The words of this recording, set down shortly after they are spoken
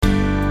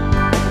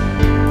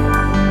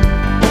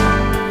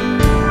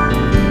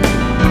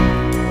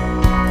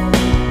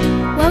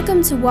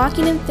Welcome to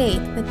Walking in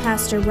Faith with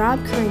Pastor Rob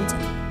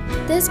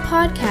Currington. This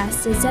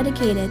podcast is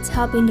dedicated to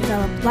helping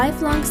develop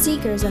lifelong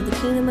seekers of the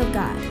kingdom of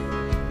God.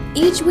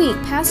 Each week,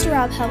 Pastor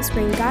Rob helps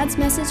bring God's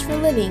message for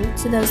living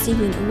to those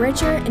seeking a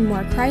richer and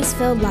more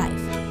Christ-filled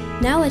life.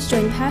 Now let's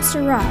join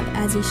Pastor Rob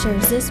as he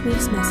shares this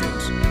week's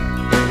message.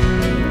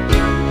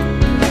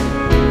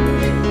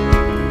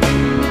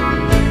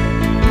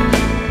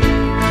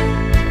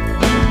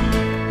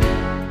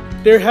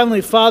 Dear Heavenly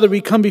Father, we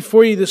come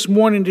before you this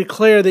morning to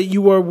declare that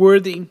you are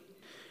worthy.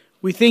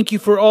 We thank you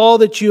for all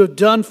that you have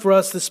done for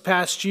us this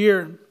past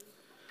year.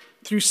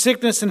 Through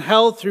sickness and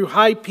health, through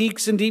high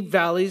peaks and deep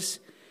valleys,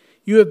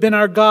 you have been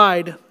our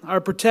guide,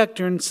 our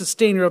protector, and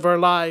sustainer of our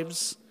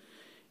lives.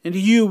 And to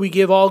you we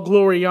give all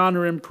glory,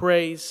 honor, and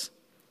praise.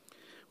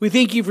 We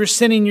thank you for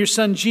sending your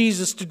Son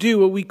Jesus to do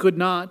what we could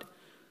not,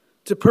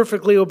 to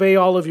perfectly obey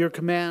all of your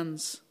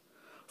commands.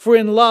 For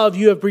in love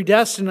you have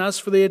predestined us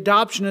for the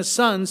adoption as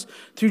sons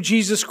through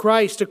Jesus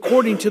Christ,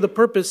 according to the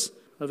purpose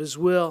of his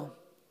will.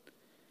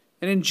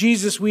 And in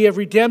Jesus we have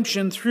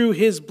redemption through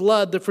his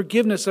blood, the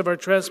forgiveness of our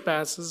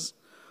trespasses,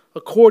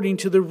 according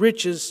to the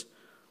riches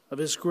of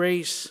his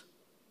grace.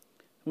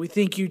 We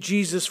thank you,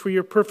 Jesus, for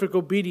your perfect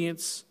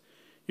obedience,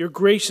 your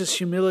gracious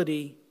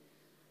humility,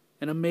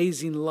 and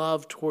amazing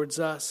love towards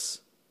us.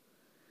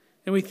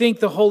 And we thank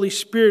the Holy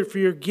Spirit for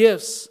your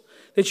gifts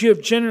that you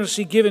have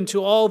generously given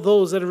to all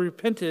those that have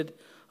repented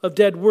of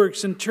dead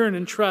works and turn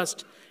and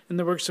trust in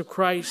the works of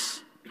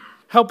Christ.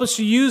 Help us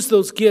to use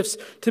those gifts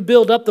to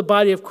build up the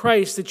body of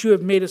Christ that you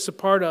have made us a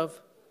part of.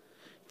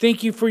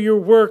 Thank you for your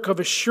work of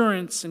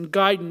assurance and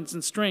guidance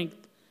and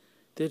strength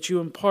that you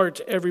impart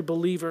to every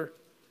believer.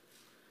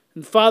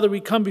 And Father, we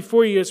come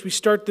before you as we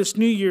start this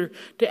new year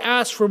to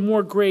ask for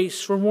more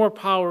grace, for more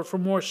power, for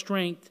more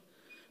strength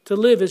to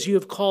live as you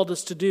have called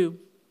us to do.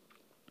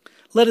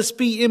 Let us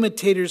be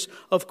imitators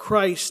of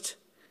Christ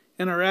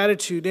in our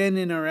attitude and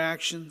in our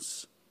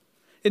actions.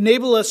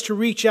 Enable us to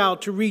reach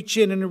out, to reach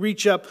in, and to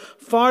reach up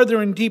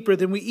farther and deeper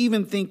than we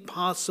even think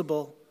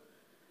possible.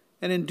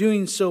 And in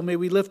doing so, may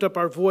we lift up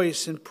our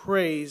voice in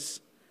praise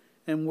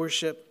and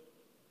worship.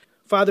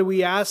 Father,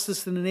 we ask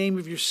this in the name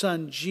of your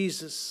Son,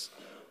 Jesus,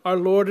 our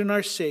Lord and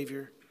our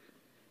Savior.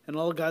 And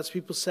all God's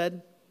people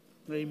said,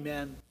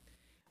 amen.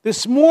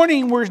 This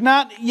morning, we're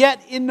not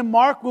yet into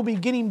Mark. We'll be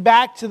getting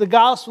back to the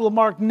Gospel of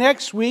Mark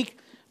next week.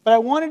 But I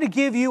wanted to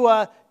give you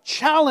a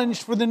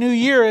challenge for the new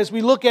year as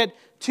we look at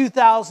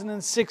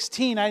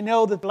 2016. I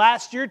know that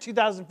last year,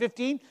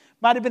 2015,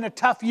 might have been a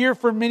tough year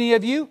for many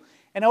of you.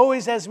 And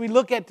always as we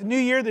look at the new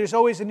year, there's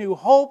always a new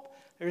hope.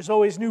 There's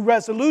always new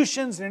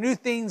resolutions and new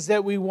things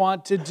that we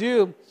want to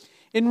do.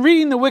 In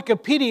reading the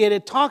Wikipedia,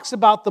 it talks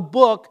about the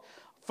book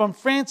from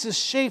Francis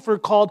Schaeffer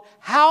called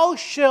How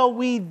Shall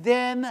We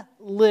Then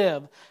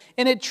Live?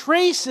 And it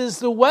traces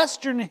the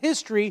Western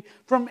history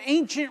from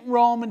ancient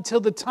Rome until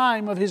the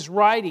time of his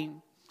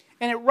writing.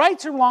 And it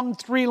writes along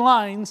three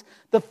lines,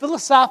 the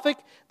philosophic,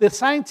 the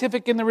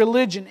scientific, and the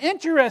religion.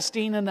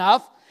 Interesting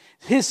enough,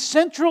 his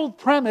central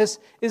premise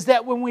is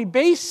that when we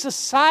base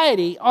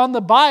society on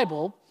the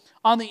Bible,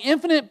 on the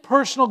infinite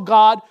personal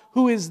God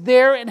who is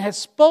there and has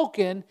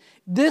spoken,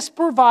 this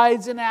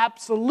provides an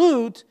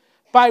absolute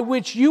by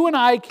which you and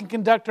I can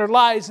conduct our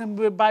lives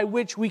and by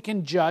which we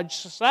can judge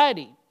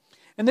society.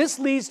 And this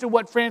leads to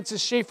what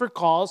Francis Schaeffer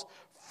calls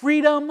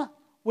freedom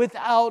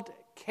without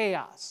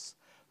chaos.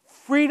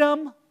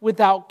 Freedom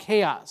without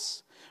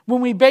chaos.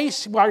 When we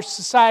base our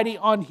society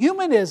on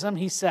humanism,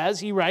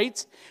 he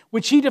writes,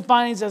 which he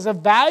defines as a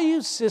value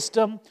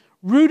system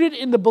rooted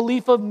in the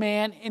belief of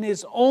man in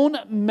his own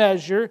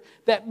measure,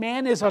 that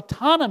man is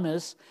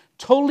autonomous,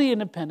 totally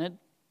independent,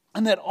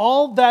 and that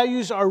all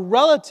values are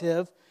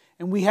relative,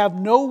 and we have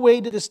no way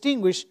to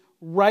distinguish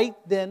right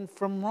then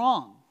from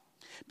wrong.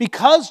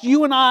 Because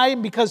you and I,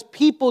 and because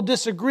people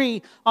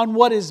disagree on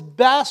what is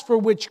best for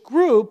which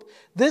group,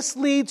 this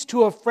leads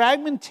to a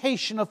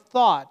fragmentation of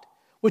thought,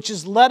 which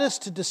has led us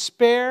to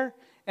despair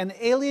and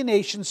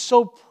alienation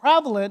so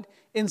prevalent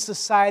in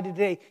society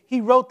today. He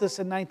wrote this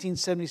in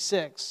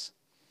 1976.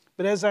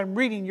 But as I'm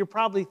reading, you're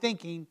probably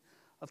thinking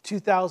of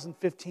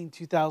 2015,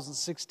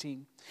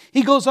 2016.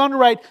 He goes on to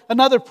write,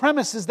 another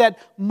premise is that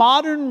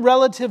modern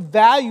relative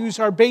values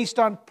are based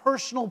on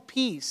personal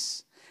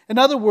peace. In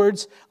other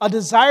words, a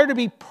desire to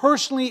be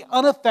personally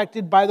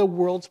unaffected by the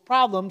world's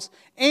problems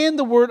and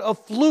the word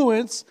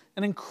affluence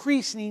and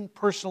increasing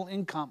personal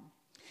income.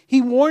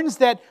 He warns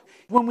that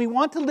when we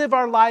want to live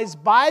our lives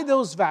by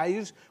those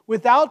values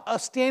without a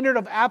standard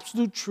of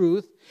absolute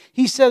truth,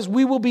 he says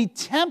we will be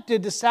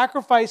tempted to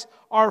sacrifice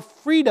our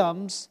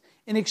freedoms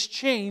in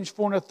exchange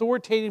for an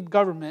authoritative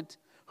government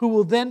who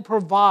will then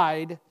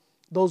provide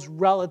those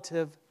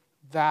relative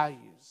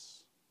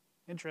values.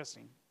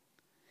 Interesting.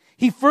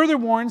 He further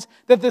warns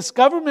that this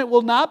government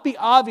will not be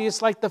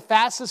obvious like the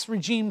fascist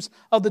regimes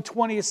of the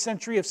 20th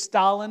century of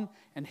Stalin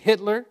and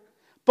Hitler,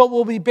 but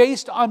will be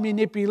based on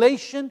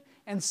manipulation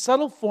and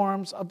subtle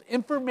forms of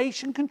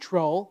information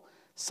control,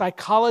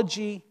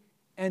 psychology,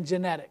 and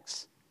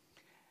genetics.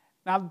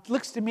 Now, it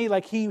looks to me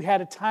like he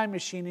had a time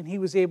machine and he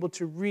was able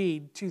to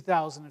read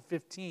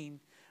 2015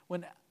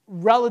 when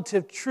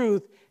relative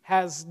truth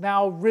has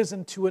now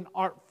risen to an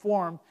art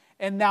form.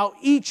 And now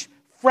each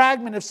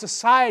fragment of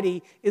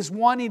society is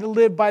wanting to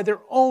live by their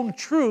own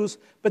truths,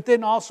 but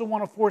then also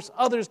want to force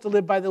others to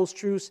live by those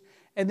truths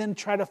and then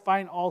try to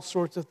find all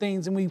sorts of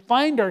things. And we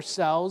find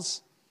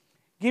ourselves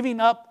giving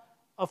up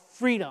a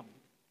freedom,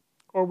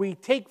 or we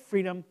take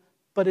freedom,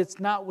 but it's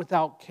not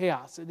without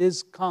chaos.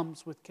 It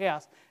comes with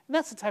chaos. And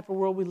that's the type of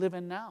world we live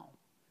in now.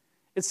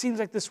 It seems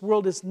like this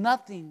world is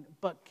nothing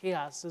but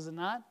chaos, does it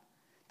not?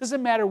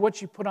 Doesn't matter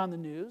what you put on the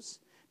news.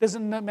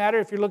 Doesn't matter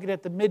if you're looking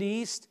at the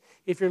Mideast,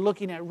 if you're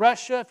looking at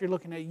Russia, if you're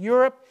looking at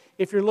Europe,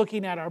 if you're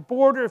looking at our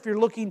border, if you're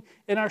looking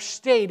in our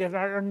state, at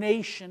our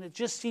nation. It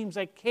just seems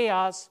like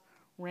chaos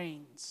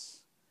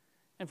reigns.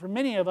 And for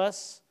many of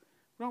us,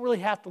 we don't really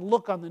have to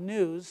look on the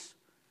news.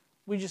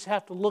 We just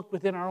have to look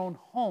within our own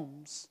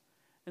homes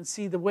and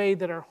see the way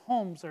that our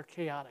homes are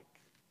chaotic,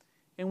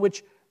 in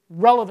which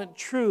relevant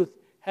truth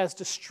has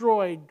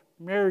destroyed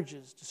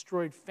marriages,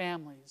 destroyed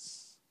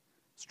families,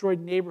 destroyed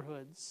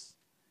neighborhoods.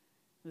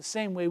 In the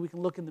same way, we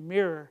can look in the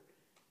mirror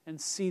and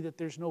see that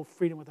there's no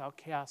freedom without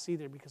chaos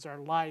either, because our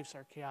lives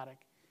are chaotic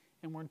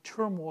and we're in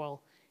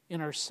turmoil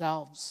in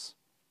ourselves.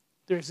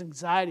 There's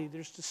anxiety,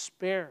 there's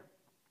despair.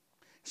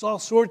 There's all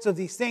sorts of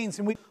these things.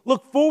 And we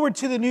look forward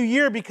to the new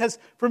year because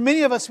for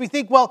many of us, we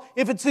think, well,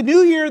 if it's a new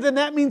year, then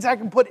that means I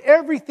can put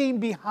everything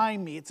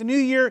behind me. It's a new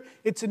year,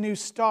 it's a new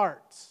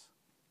start.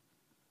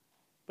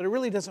 But it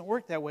really doesn't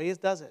work that way,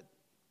 does it?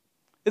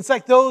 It's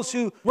like those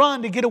who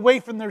run to get away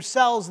from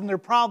themselves and their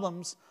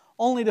problems,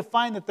 only to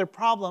find that their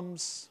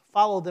problems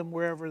follow them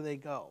wherever they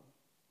go.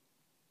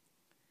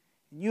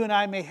 And you and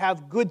I may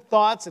have good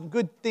thoughts and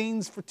good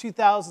things for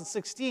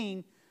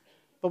 2016,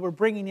 but we're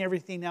bringing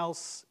everything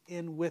else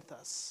in with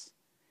us.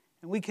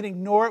 And we can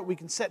ignore it, we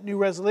can set new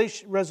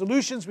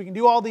resolutions, we can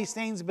do all these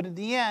things, but in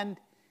the end,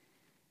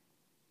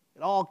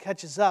 it all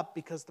catches up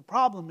because the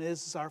problem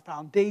is our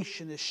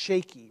foundation is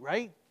shaky,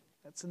 right?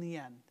 That's in the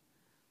end.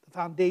 The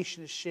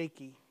foundation is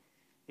shaky.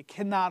 It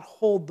cannot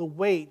hold the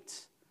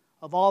weight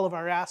of all of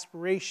our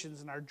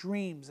aspirations and our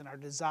dreams and our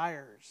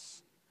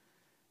desires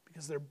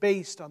because they're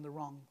based on the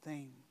wrong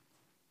thing.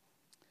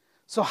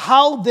 So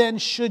how then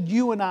should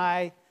you and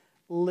I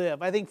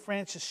live? I think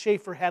Francis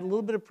Schaeffer had a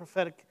little bit of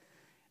prophetic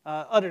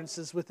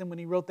utterances with him when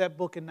he wrote that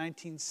book in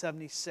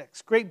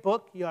 1976. Great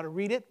book. You ought to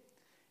read it.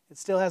 It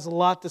still has a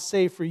lot to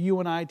say for you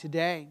and I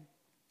today.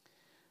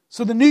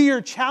 So the New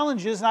Year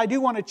challenges, and I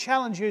do want to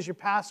challenge you as your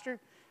pastor.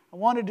 I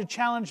wanted to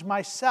challenge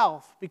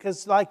myself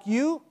because like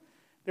you,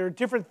 there are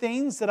different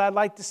things that I'd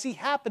like to see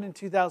happen in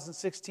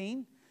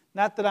 2016.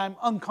 Not that I'm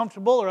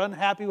uncomfortable or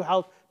unhappy with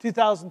how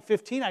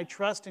 2015, I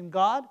trust in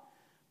God.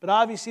 But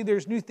obviously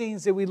there's new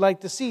things that we'd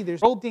like to see.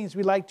 There's old things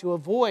we'd like to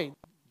avoid.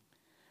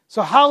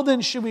 So how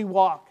then should we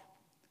walk?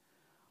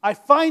 I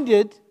find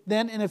it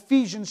then in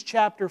Ephesians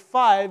chapter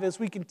 5 as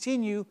we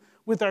continue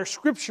with our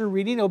scripture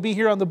reading. It'll be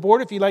here on the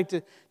board if you'd like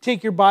to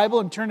take your Bible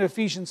and turn to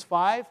Ephesians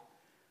 5.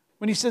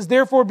 When he says,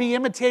 therefore be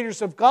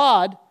imitators of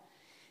God,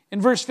 in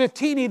verse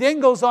 15 he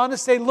then goes on to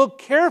say, look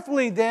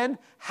carefully then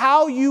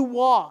how you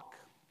walk.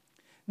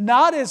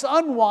 Not as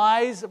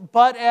unwise,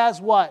 but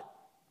as what?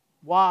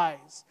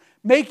 Wise.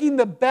 Making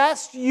the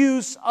best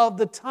use of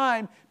the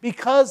time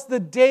because the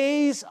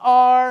days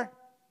are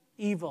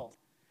evil.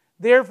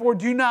 Therefore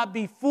do not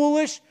be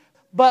foolish,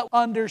 but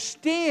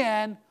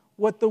understand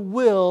what the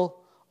will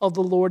of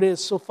the Lord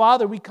is. So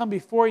Father, we come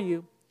before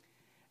you,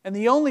 and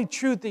the only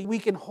truth that we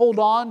can hold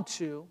on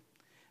to,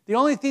 the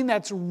only thing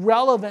that's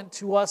relevant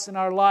to us in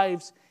our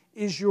lives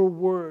is your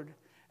word.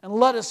 And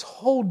let us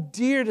hold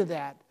dear to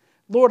that.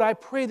 Lord, I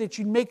pray that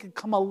you'd make it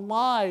come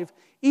alive,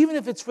 even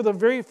if it's for the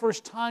very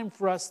first time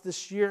for us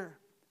this year.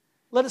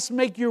 Let us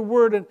make your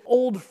word an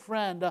old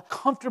friend, a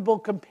comfortable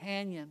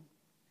companion.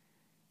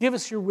 Give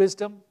us your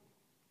wisdom.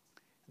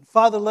 And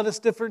Father, let us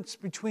difference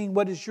between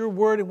what is your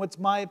word and what's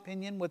my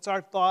opinion, what's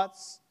our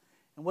thoughts,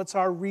 and what's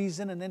our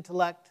reason and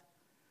intellect.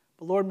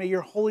 But Lord, may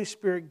your Holy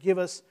Spirit give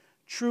us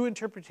true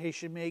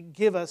interpretation. May it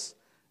give us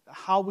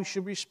how we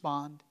should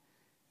respond,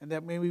 and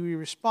that may we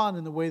respond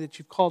in the way that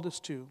you've called us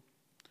to.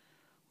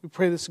 We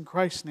pray this in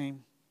Christ's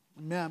name.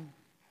 Amen.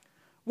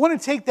 I want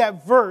to take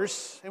that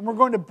verse, and we're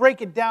going to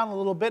break it down a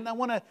little bit, and I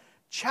want to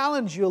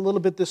challenge you a little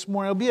bit this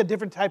morning. It'll be a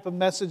different type of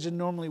message than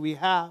normally we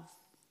have.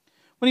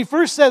 When he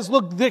first says,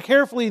 look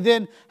carefully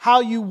then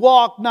how you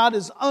walk, not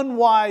as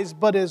unwise,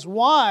 but as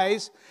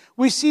wise,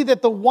 we see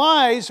that the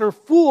wise or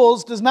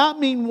fools does not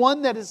mean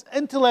one that is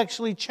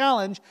intellectually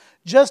challenged,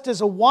 just as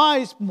a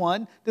wise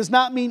one does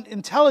not mean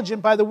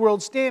intelligent by the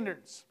world's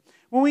standards.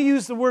 When we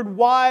use the word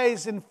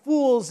wise and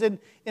fools in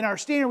our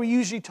standard, we're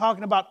usually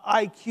talking about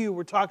IQ.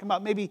 We're talking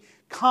about maybe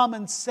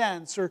common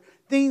sense or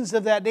things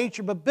of that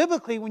nature. But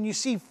biblically, when you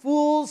see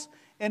fools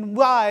and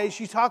wise,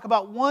 you talk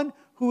about one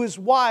who is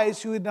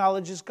wise, who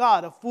acknowledges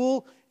God. A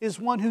fool is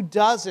one who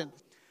doesn't.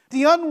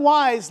 The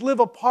unwise live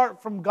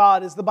apart from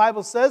God. As the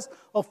Bible says,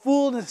 a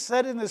fool has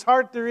said in his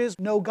heart, there is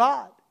no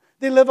God.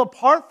 They live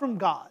apart from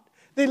God.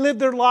 They live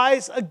their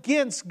lives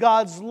against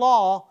God's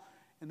law,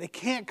 and they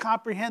can't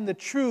comprehend the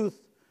truth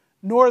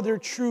nor their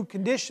true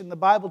condition. The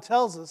Bible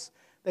tells us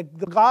that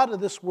the god of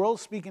this world,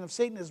 speaking of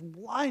Satan, has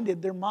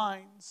blinded their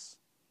minds.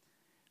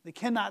 They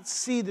cannot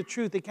see the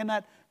truth. They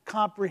cannot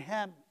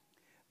comprehend.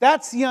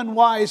 That's the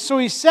unwise. So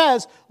he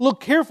says,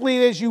 look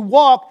carefully as you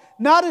walk,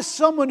 not as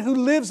someone who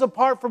lives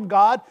apart from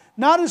God,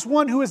 not as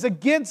one who is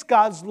against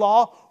God's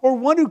law, or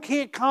one who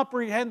can't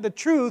comprehend the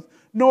truth,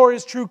 nor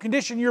his true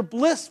condition. You're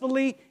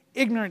blissfully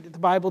ignorant, the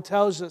Bible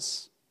tells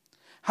us.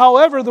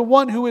 However, the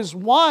one who is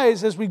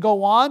wise, as we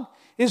go on,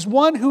 is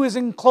one who is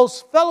in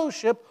close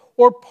fellowship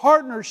or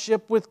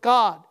partnership with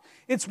God.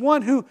 It's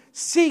one who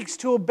seeks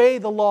to obey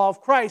the law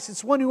of Christ.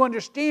 It's one who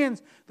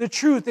understands the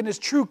truth in his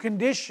true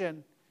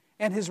condition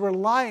and his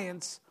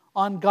reliance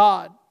on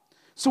God.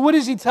 So what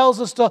does he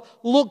tells us? To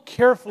look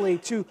carefully,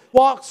 to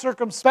walk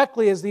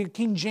circumspectly, as the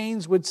King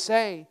James would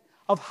say,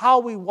 of how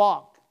we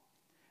walk.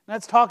 And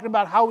that's talking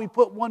about how we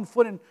put one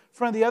foot in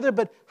front of the other,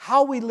 but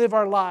how we live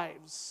our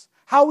lives,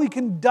 how we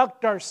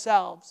conduct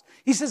ourselves.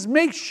 He says,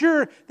 make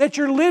sure that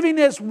you're living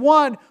as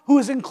one who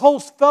is in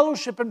close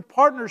fellowship and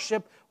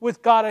partnership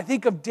with God. I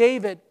think of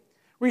David,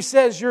 where he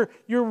says, your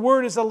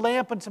word is a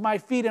lamp unto my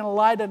feet and a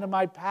light unto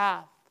my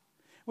path.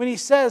 When he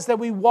says that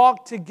we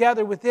walk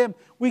together with him,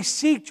 we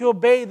seek to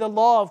obey the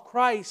law of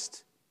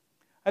Christ.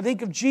 I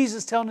think of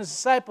Jesus telling his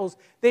disciples,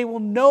 they will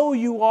know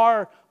you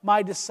are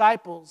my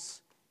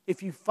disciples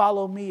if you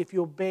follow me, if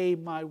you obey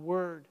my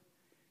word.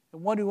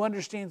 And one who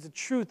understands the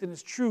truth in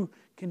his true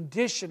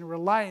condition and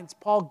reliance,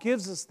 Paul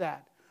gives us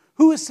that.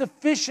 Who is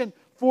sufficient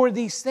for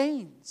these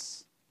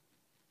things?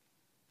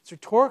 It's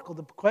rhetorical.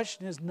 The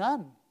question is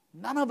none.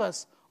 None of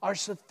us are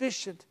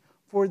sufficient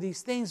for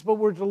these things, but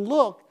we're to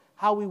look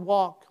how we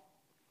walk.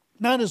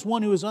 Not as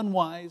one who is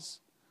unwise,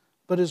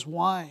 but as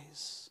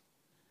wise.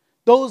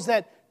 Those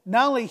that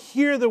not only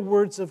hear the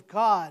words of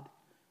God,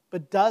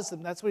 but does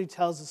them. That's what he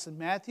tells us in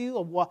Matthew.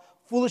 A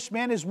foolish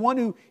man is one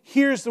who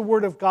hears the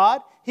word of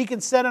God. He can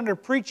sit under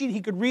preaching.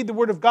 He could read the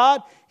word of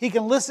God. He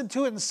can listen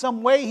to it in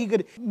some way. He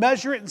could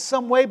measure it in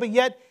some way, but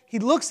yet he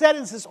looks at it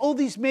and says, oh,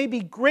 these may be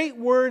great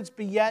words,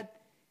 but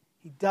yet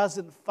he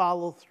doesn't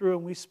follow through.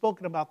 And we've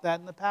spoken about that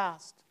in the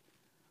past.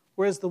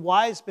 Whereas the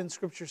wise man,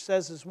 Scripture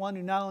says, is one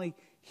who not only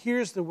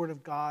hears the word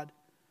of God,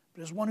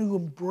 but is one who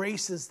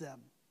embraces them.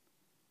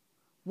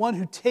 One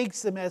who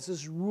takes them as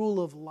his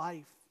rule of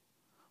life.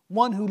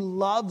 One who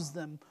loves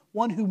them.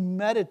 One who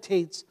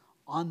meditates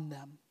on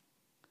them.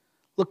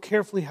 Look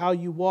carefully how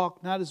you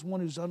walk, not as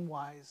one who's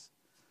unwise,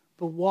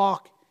 but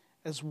walk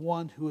as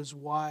one who is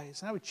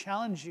wise. And I would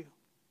challenge you.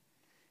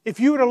 If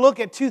you were to look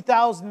at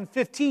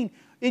 2015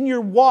 in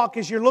your walk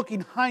as you're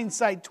looking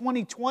hindsight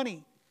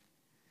 2020,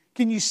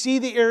 can you see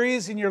the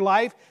areas in your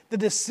life, the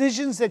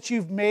decisions that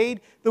you've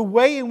made, the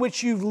way in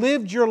which you've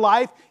lived your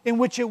life in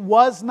which it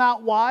was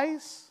not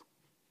wise?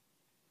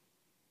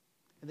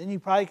 And then you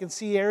probably can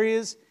see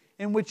areas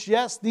in which,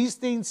 yes, these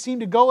things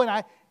seem to go, and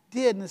I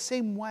did in the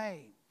same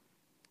way.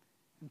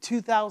 In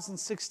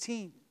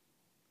 2016,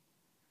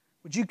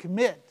 would you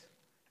commit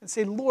and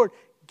say, Lord,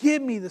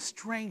 give me the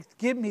strength,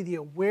 give me the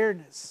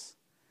awareness.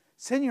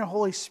 Send your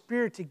Holy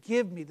Spirit to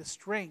give me the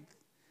strength,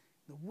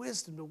 the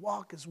wisdom to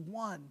walk as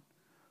one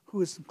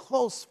who is in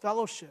close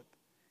fellowship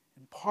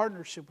and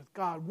partnership with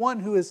God, one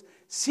who is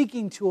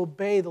seeking to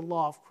obey the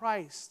law of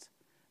Christ.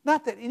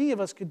 Not that any of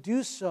us could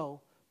do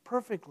so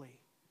perfectly,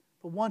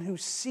 but one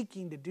who's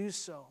seeking to do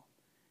so,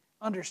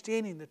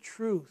 understanding the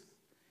truth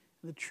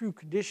and the true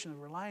condition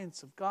of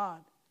reliance of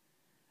God.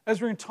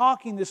 As we're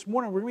talking this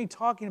morning, we're going to be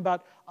talking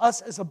about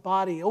us as a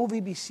body,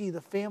 OVBC,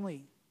 the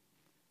family,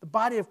 the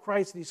body of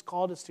Christ that He's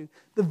called us to,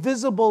 the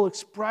visible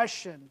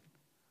expression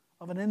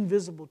of an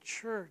invisible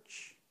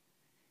church.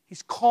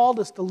 He's called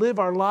us to live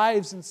our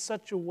lives in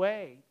such a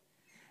way.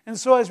 And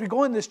so as we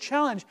go in this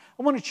challenge,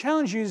 I want to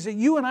challenge you is that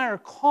you and I are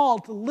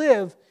called to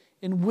live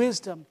in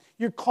wisdom.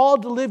 You're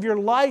called to live your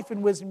life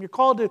in wisdom. You're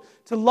called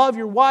to love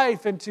your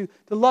wife and to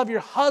love your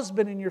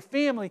husband and your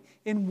family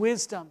in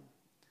wisdom.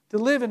 To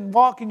live and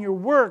walk in your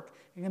work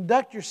and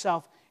conduct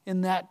yourself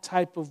in that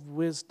type of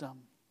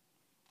wisdom.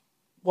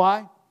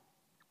 Why?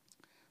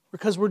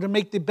 Because we're to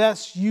make the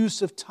best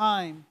use of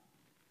time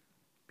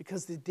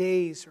because the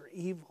days are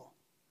evil.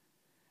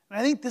 And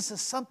I think this is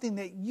something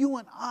that you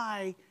and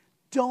I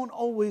don't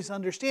always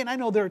understand. I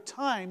know there are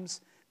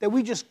times that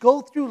we just go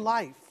through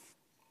life.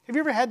 Have you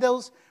ever had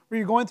those where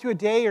you're going through a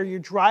day or you're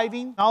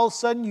driving, and all of a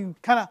sudden you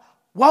kind of,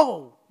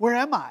 whoa, where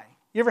am I?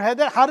 You ever had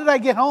that? How did I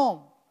get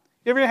home?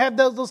 You ever have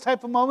those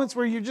type of moments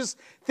where you're just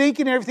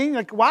thinking everything,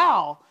 like,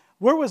 wow,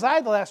 where was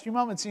I the last few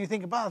moments? And you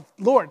think about,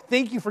 Lord,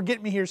 thank you for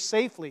getting me here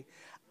safely.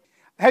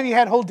 Have you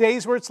had whole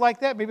days where it's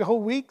like that? Maybe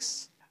whole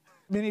weeks?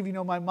 Many of you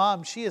know my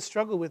mom. She has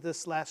struggled with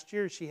this last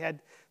year. She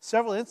had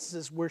several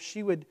instances where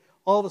she would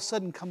all of a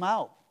sudden come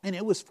out, and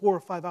it was 4 or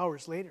 5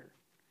 hours later.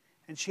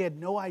 And she had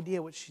no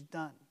idea what she'd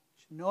done.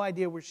 She had no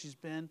idea where she's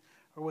been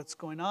or what's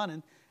going on.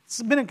 And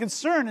it's been a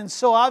concern. And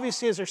so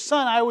obviously as her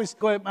son, I always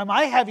go, am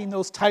I having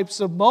those types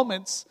of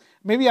moments?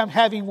 Maybe I'm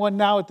having one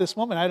now at this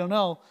moment. I don't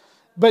know.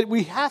 But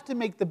we have to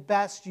make the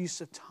best use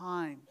of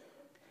time.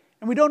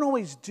 And we don't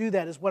always do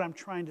that is what I'm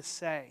trying to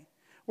say.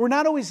 We're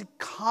not always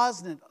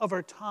cognizant of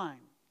our time.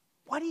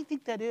 Why do you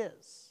think that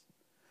is?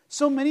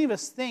 So many of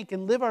us think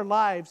and live our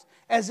lives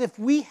as if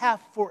we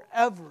have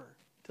forever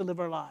to live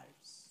our lives.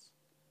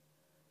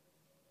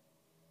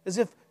 As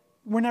if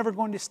we're never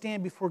going to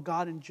stand before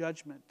God in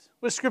judgment.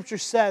 What Scripture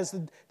says,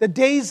 the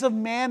days of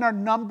man are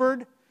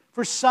numbered.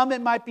 For some it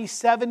might be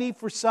 70,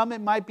 for some it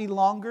might be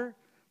longer,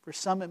 for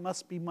some it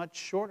must be much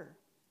shorter.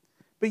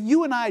 But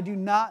you and I do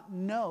not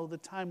know the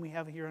time we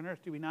have here on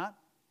earth, do we not?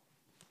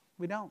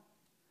 We don't.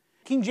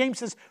 King James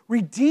says,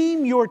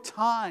 redeem your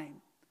time.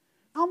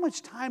 How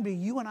much time do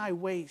you and I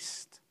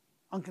waste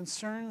on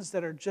concerns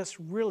that are just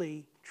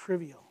really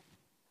trivial?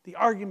 The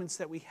arguments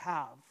that we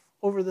have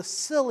over the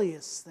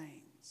silliest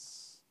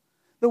things.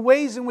 The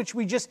ways in which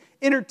we just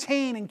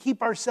entertain and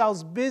keep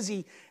ourselves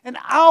busy and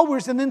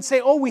hours and then say,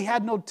 oh, we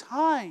had no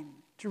time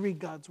to read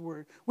God's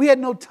Word. We had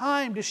no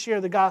time to share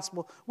the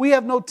gospel. We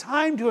have no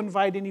time to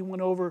invite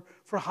anyone over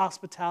for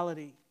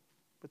hospitality.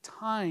 But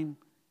time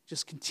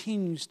just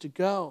continues to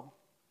go.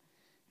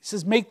 He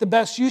says, make the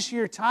best use of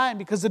your time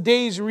because the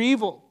days are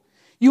evil.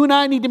 You and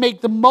I need to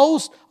make the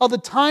most of the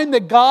time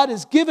that God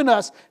has given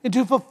us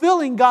into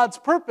fulfilling God's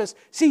purpose.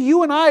 See,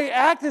 you and I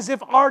act as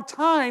if our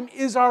time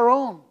is our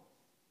own.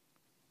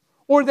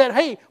 Or that,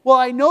 hey, well,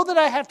 I know that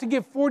I have to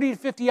give 40 to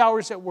 50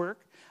 hours at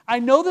work. I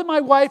know that my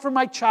wife or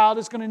my child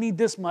is going to need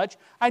this much.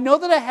 I know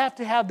that I have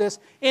to have this.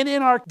 And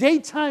in our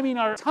daytiming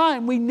our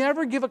time, we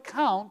never give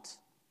account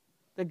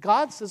that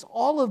God says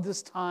all of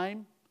this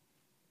time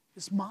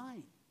is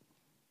mine.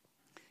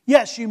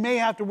 Yes, you may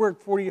have to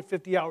work 40 to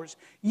 50 hours.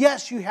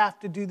 Yes, you have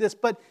to do this.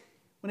 But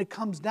when it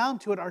comes down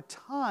to it, our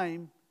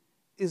time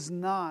is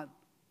not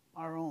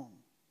our own.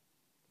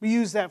 We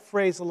use that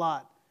phrase a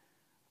lot.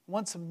 I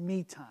want some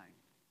me time.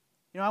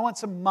 I want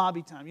some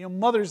mommy time.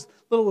 Mothers,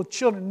 little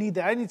children need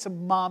that. I need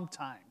some mom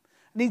time.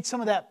 I need some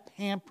of that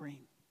pampering.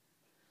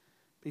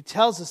 But he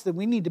tells us that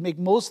we need to make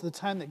most of the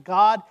time that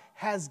God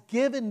has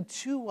given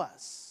to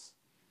us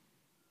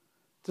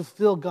to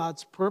fulfill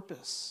God's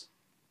purpose.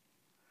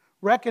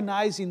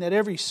 Recognizing that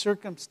every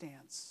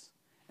circumstance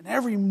and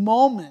every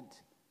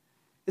moment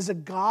is a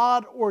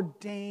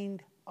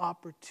God-ordained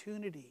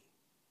opportunity.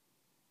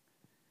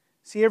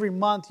 See, every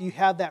month you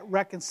have that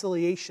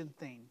reconciliation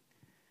thing.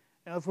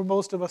 For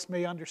most of us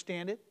may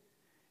understand it,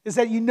 is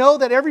that you know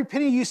that every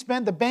penny you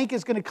spend, the bank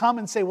is going to come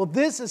and say, well,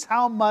 this is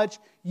how much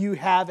you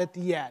have at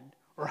the end,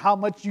 or how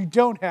much you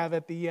don't have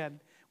at the end,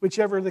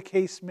 whichever the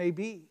case may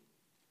be.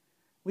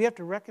 We have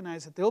to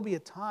recognize that there will be a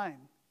time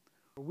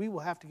where we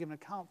will have to give an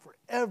account for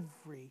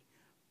every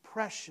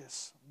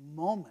precious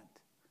moment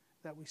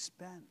that we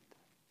spend.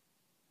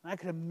 And I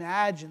could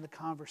imagine the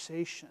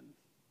conversation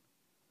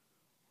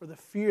or the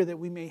fear that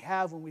we may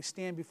have when we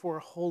stand before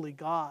a holy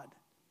God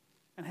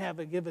and have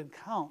a given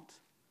account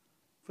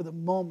for the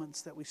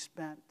moments that we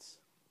spent.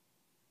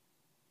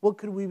 What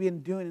could we be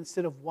doing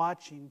instead of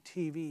watching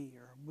TV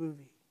or a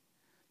movie?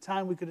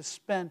 Time we could have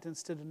spent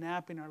instead of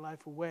napping our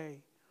life away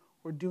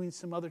or doing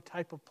some other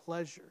type of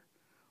pleasure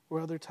or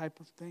other type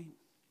of thing.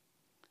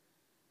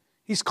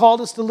 He's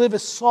called us to live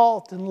as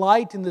salt and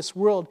light in this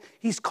world.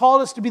 He's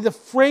called us to be the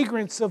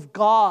fragrance of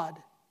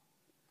God,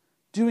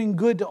 doing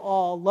good to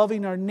all,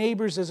 loving our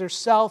neighbors as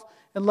ourselves,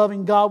 and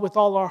loving God with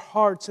all our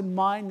hearts and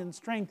mind and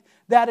strength.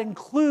 That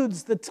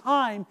includes the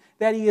time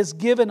that He has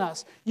given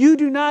us. You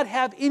do not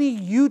have any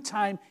you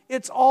time.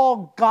 It's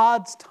all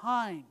God's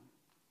time.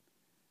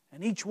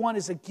 And each one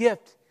is a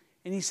gift.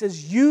 And He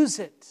says, use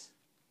it.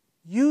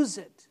 Use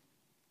it.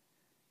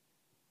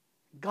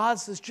 God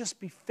says, just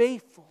be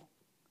faithful.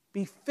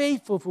 Be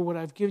faithful for what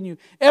I've given you.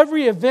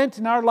 Every event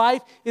in our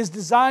life is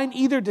designed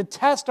either to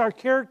test our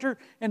character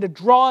and to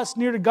draw us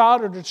near to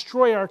God, or to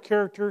destroy our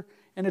character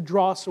and to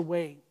draw us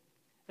away.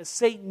 As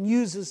Satan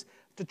uses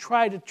to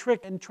try to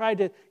trick and try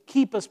to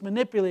keep us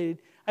manipulated,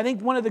 I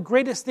think one of the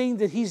greatest things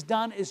that he's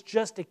done is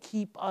just to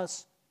keep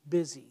us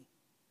busy.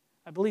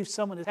 I believe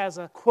someone has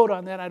a quote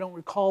on that. I don't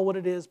recall what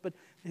it is, but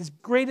his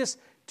greatest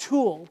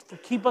tool to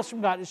keep us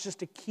from God is just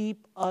to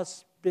keep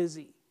us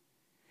busy.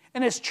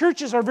 And as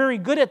churches are very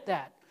good at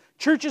that.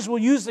 Churches will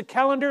use the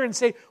calendar and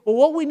say, well,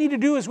 what we need to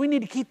do is we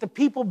need to keep the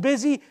people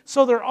busy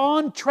so they're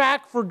on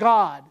track for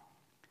God.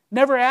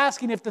 Never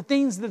asking if the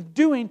things they're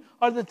doing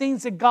are the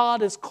things that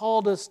God has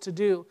called us to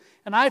do.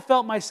 And I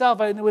felt myself,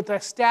 with our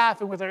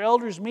staff and with our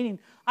elders meeting,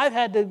 I've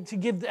had to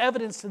give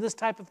evidence to this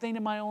type of thing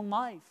in my own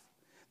life.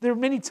 There are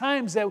many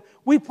times that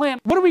we plan,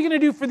 what are we going to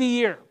do for the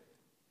year?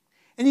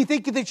 And you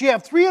think that you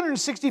have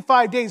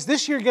 365 days.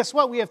 This year, guess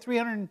what? We have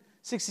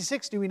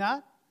 366, do we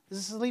not? Is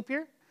this a leap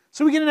year?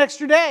 So we get an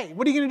extra day.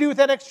 What are you going to do with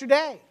that extra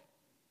day?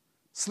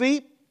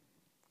 Sleep?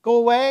 Go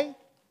away?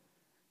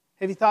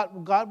 Have you thought,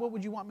 well, God, what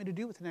would you want me to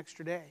do with an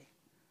extra day?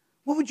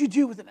 What would you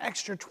do with an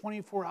extra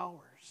 24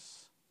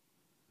 hours?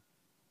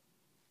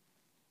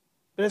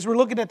 But as we're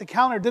looking at the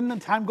calendar, didn't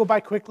the time go by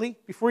quickly?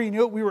 Before you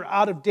knew it, we were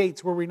out of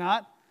dates, were we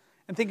not?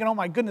 And thinking, oh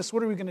my goodness,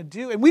 what are we going to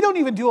do? And we don't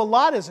even do a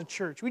lot as a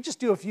church. We just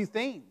do a few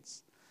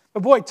things.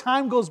 But boy,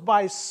 time goes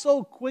by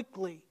so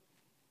quickly.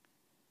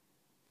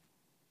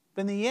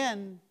 But in the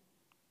end,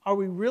 are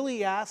we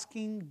really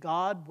asking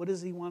God, what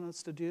does He want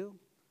us to do?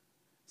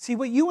 See,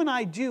 what you and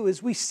I do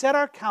is we set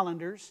our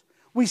calendars,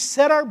 We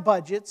set our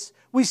budgets.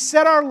 We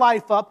set our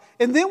life up.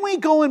 And then we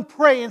go and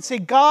pray and say,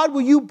 God,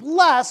 will you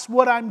bless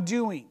what I'm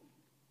doing?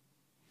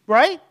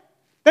 Right?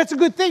 That's a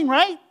good thing,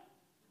 right?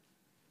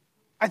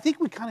 I think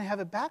we kind of have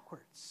it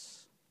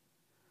backwards.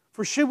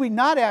 For should we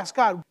not ask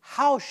God,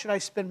 how should I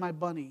spend my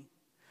money?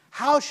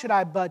 How should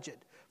I budget?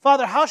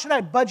 Father, how should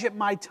I budget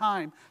my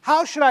time?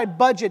 How should I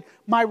budget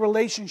my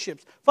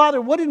relationships? Father,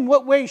 in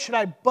what way should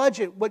I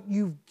budget what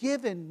you've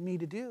given me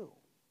to do?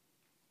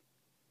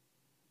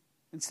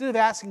 Instead of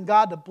asking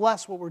God to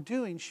bless what we're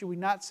doing, should we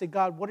not say,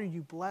 God, what are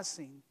you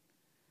blessing?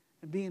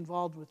 And be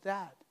involved with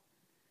that.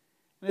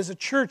 And as a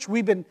church,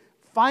 we've been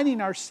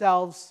finding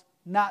ourselves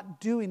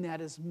not doing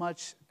that as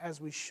much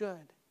as we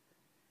should.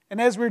 And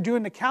as we're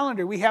doing the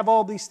calendar, we have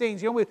all these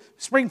things. We have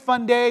Spring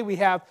Fun Day, we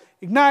have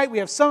Ignite, we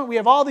have Summit, we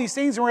have all these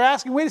things, and we're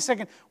asking, wait a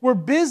second, we're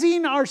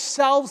busying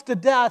ourselves to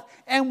death,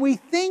 and we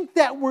think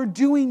that we're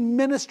doing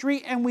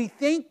ministry, and we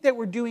think that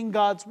we're doing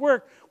God's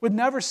work, with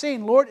never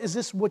saying, Lord, is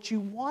this what you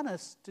want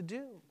us to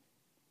do?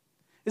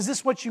 Is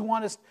this what you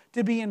want us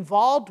to be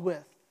involved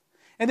with?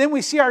 And then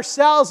we see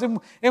ourselves, and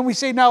we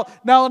say, now,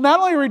 not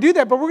only do we do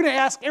that, but we're going to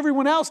ask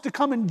everyone else to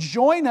come and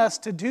join us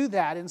to do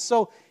that. And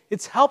so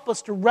it's helped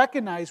us to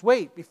recognize,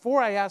 wait,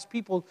 before I ask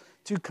people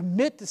to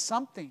commit to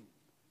something,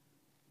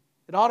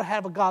 it ought to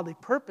have a godly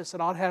purpose.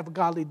 It ought to have a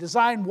godly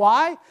design.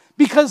 Why?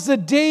 Because the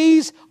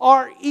days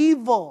are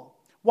evil.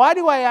 Why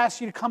do I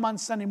ask you to come on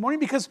Sunday morning?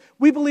 Because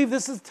we believe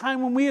this is the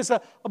time when we as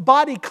a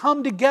body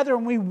come together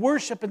and we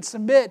worship and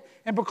submit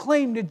and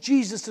proclaim that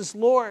Jesus is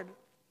Lord.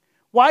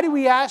 Why do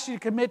we ask you to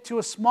commit to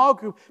a small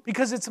group?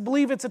 Because I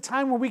believe it's a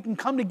time where we can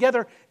come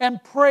together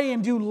and pray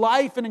and do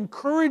life and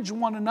encourage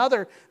one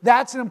another.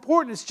 That's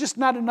important. It's just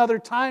not another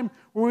time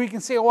where we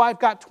can say, oh, I've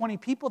got 20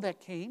 people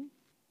that came.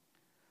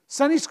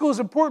 Sunday school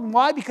is important.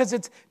 Why? Because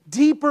it's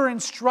deeper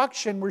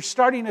instruction. We're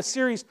starting a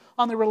series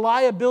on the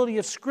reliability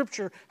of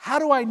Scripture. How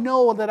do I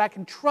know that I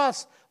can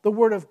trust the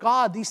Word of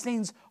God? These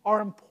things are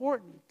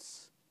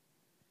important.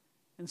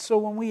 And so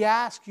when we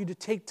ask you to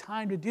take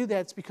time to do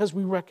that, it's because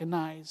we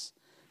recognize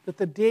that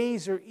the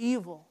days are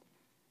evil,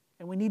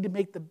 and we need to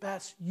make the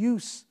best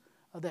use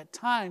of that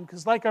time,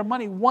 because like our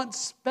money, once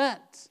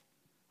spent,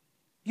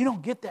 you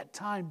don't get that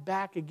time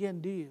back again,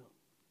 do you?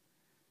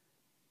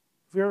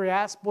 Have you ever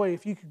asked, boy,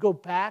 if you could go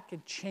back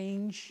and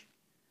change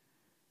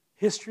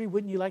history,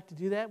 wouldn't you like to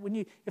do that?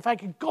 If I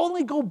could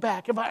only go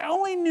back, if I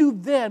only knew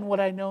then what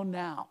I know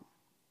now.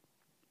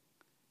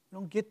 We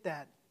don't get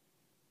that.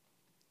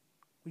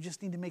 We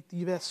just need to make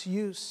the best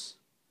use.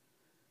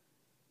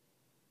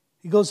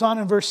 He goes on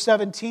in verse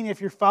 17,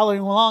 if you're following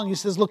along, he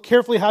says, look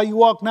carefully how you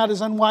walk, not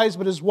as unwise,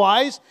 but as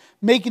wise,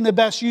 making the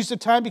best use of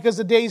time because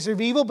the days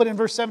are evil. But in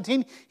verse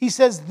 17, he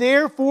says,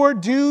 therefore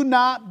do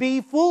not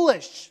be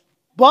foolish,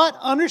 but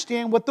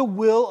understand what the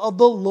will of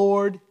the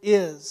Lord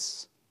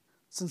is.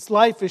 Since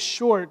life is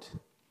short,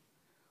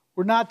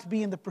 we're not to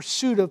be in the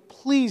pursuit of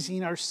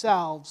pleasing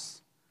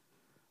ourselves,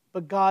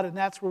 but God, and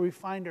that's where we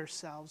find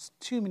ourselves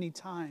too many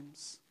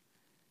times.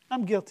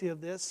 I'm guilty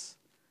of this.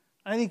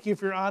 I think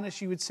if you're honest,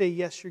 you would say,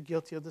 yes, you're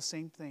guilty of the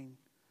same thing,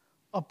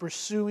 of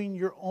pursuing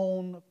your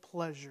own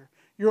pleasure,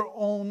 your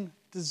own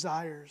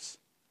desires,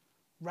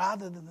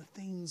 rather than the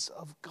things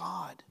of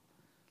God.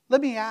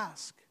 Let me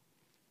ask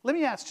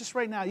just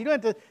right now. You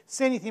don't have to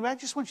say anything, but I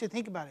just want you to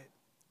think about it.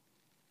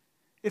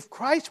 If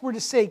Christ were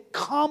to say,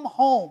 come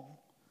home,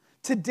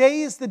 today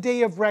is the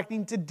day of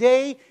reckoning,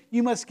 today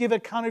you must give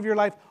account of your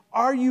life,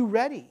 are you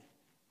ready?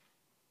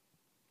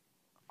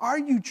 Are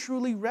you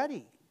truly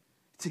ready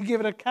to give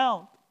an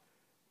account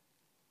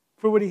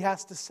for what he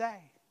has to say?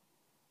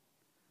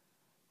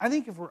 I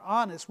think if we're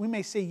honest, we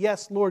may say,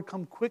 yes, Lord,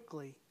 come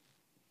quickly.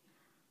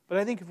 But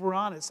I think if we're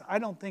honest, I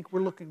don't think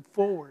we're looking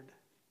forward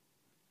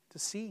to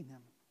seeing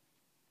him.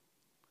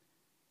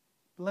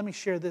 But let me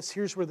share this.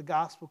 Here's where the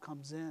gospel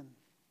comes in.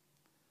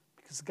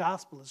 Because the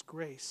gospel is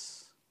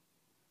grace.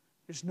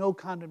 There's no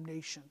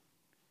condemnation.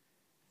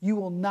 You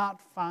will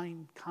not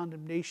find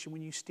condemnation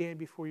when you stand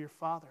before your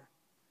Father.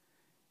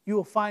 You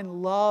will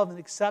find love and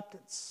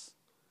acceptance.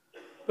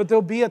 But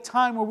there'll be a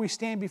time where we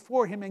stand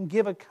before him and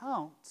give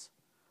account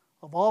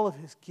of all of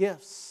his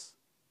gifts,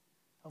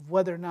 of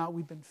whether or not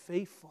we've been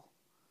faithful.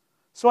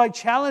 So I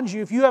challenge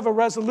you, if you have a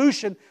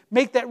resolution,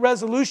 make that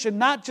resolution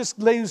not just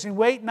losing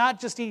weight, not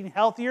just eating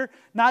healthier,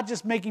 not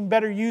just making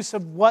better use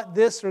of what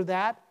this or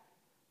that,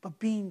 but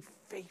being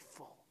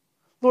faithful.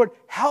 Lord,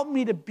 help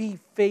me to be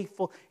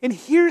faithful. And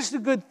here's the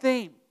good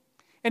thing,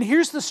 and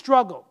here's the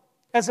struggle.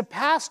 As a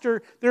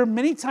pastor, there are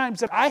many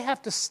times that I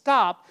have to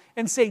stop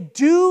and say,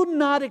 do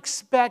not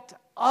expect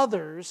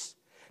others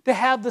to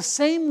have the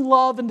same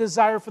love and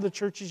desire for the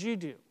church as you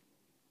do.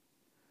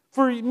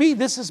 For me,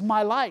 this is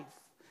my life.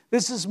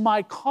 This is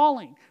my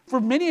calling.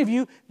 For many of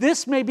you,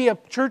 this may be a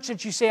church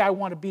that you say, I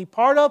want to be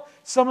part of.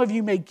 Some of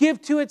you may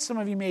give to it. Some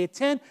of you may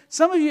attend.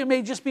 Some of you, it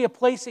may just be a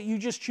place that you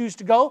just choose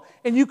to go,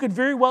 and you could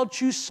very well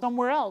choose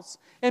somewhere else.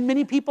 And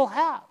many people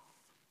have.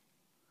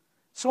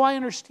 So I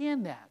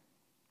understand that.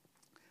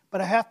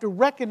 But I have to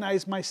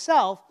recognize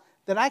myself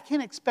that I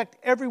can't expect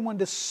everyone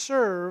to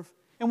serve.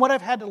 And what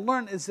I've had to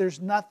learn is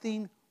there's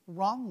nothing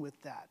wrong with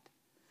that.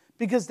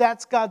 Because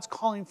that's God's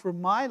calling for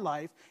my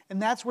life,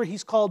 and that's where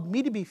He's called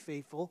me to be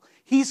faithful.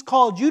 He's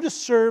called you to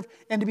serve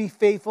and to be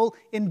faithful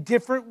in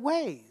different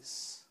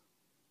ways.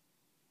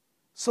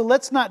 So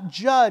let's not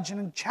judge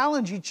and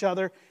challenge each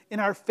other in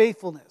our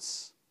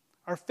faithfulness.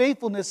 Our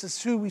faithfulness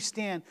is who we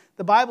stand.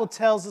 The Bible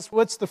tells us,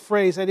 what's the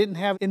phrase I didn't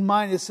have in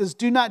mind? It says,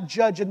 do not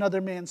judge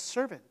another man's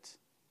servant.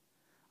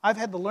 I've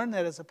had to learn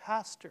that as a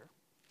pastor.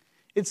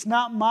 It's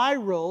not my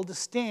role to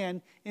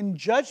stand in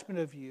judgment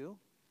of you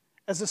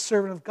as a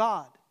servant of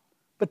God,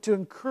 but to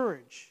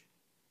encourage.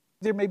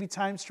 There may be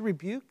times to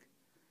rebuke,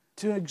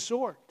 to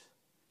exhort,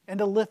 and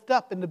to lift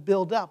up and to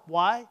build up.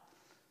 Why?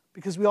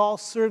 Because we all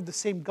serve the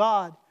same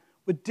God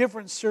with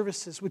different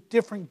services, with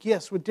different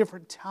gifts, with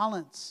different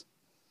talents.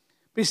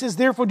 But he says,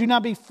 therefore, do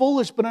not be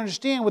foolish, but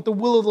understand what the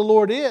will of the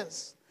Lord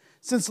is.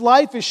 Since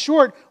life is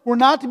short, we're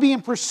not to be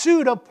in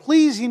pursuit of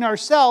pleasing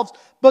ourselves,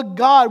 but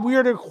God. We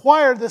are to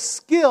acquire the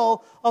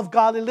skill of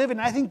godly living.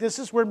 I think this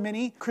is where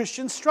many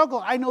Christians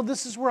struggle. I know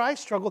this is where I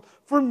struggled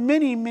for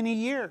many, many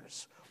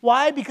years.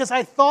 Why? Because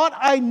I thought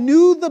I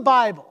knew the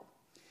Bible.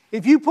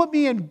 If you put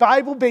me in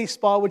Bible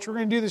baseball, which we're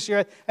going to do this year,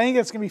 I think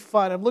that's going to be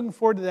fun. I'm looking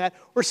forward to that.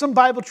 Or some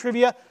Bible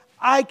trivia,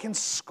 I can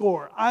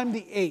score. I'm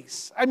the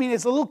ace. I mean,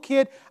 as a little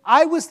kid,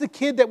 I was the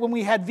kid that when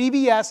we had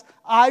VBS,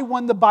 I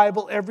won the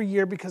Bible every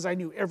year because I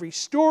knew every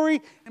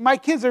story. And my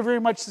kids are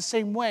very much the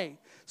same way.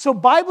 So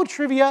Bible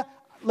trivia,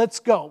 let's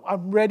go.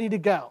 I'm ready to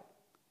go.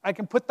 I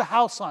can put the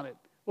house on it.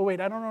 Well,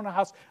 wait, I don't own a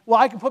house. Well,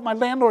 I can put my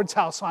landlord's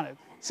house on it.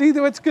 See,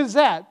 what's good as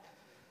that?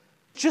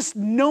 Just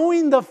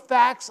knowing the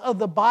facts of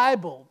the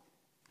Bible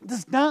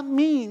does not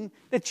mean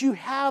that you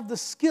have the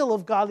skill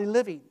of godly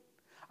living.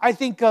 I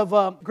think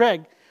of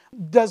Greg,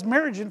 does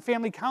marriage and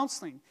family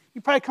counseling. You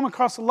probably come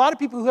across a lot of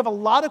people who have a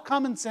lot of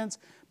common sense,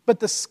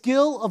 but the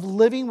skill of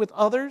living with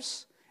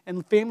others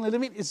and family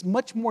living is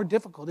much more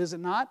difficult, is it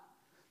not?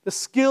 The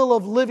skill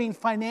of living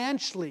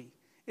financially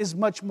is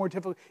much more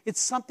difficult. It's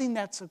something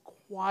that's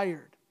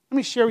acquired. Let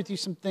me share with you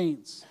some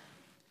things.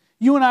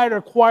 You and I are to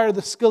acquire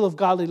the skill of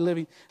godly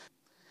living.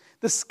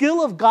 The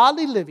skill of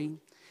godly living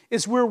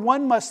is where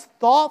one must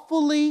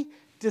thoughtfully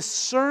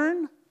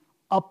discern,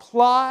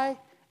 apply,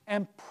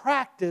 and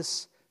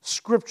practice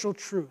scriptural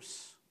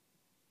truths.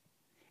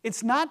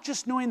 It's not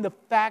just knowing the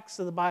facts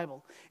of the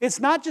Bible. It's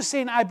not just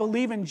saying I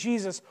believe in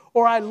Jesus,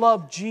 or I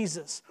love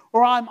Jesus,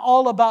 or I'm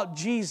all about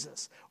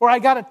Jesus, or I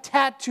got a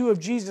tattoo of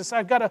Jesus,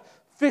 I've got a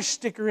fish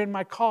sticker in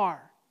my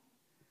car.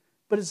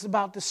 But it's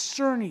about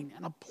discerning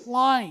and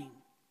applying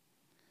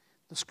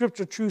the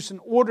scriptural truths in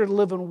order to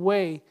live in a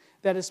way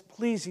that is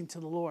pleasing to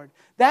the Lord.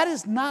 That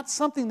is not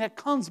something that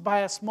comes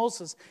by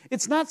osmosis.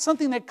 It's not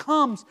something that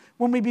comes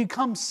when we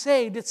become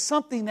saved. It's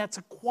something that's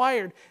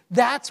acquired.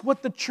 That's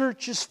what the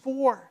church is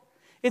for.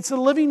 It's a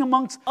living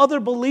amongst other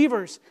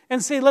believers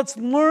and say, let's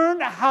learn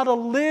how to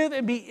live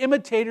and be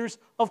imitators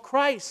of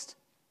Christ.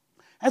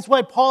 That's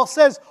why Paul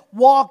says,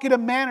 walk in a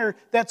manner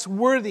that's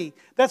worthy.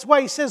 That's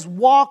why he says,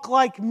 walk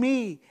like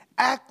me,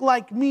 act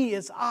like me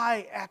as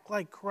I act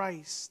like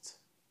Christ.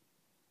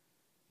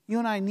 You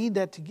and I need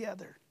that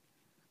together.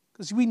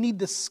 Because we need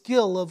the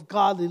skill of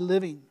godly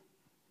living.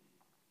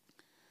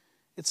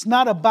 It's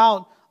not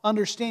about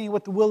understanding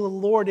what the will of the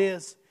Lord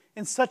is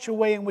in such a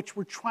way in which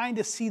we're trying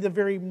to see the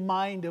very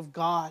mind of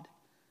God. It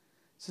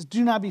says,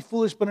 do not be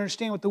foolish, but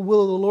understand what the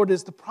will of the Lord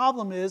is. The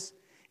problem is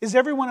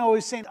everyone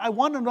always saying, I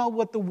want to know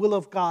what the will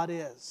of God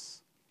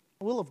is.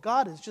 The will of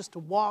God is just to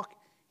walk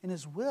in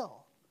His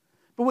will.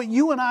 But what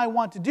you and I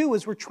want to do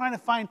is we're trying to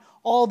find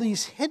all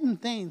these hidden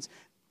things.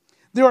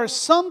 There are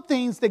some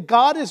things that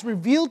God has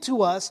revealed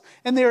to us,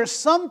 and there are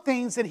some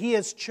things that He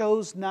has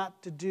chose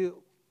not to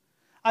do.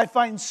 I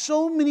find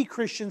so many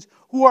Christians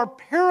who are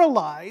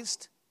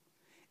paralyzed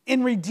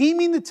in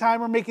redeeming the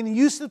time or making the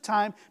use of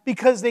time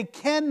because they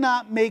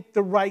cannot make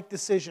the right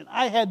decision.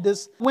 I had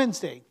this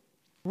Wednesday.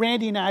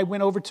 Randy and I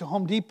went over to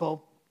Home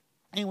Depot,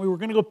 and we were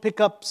going to go pick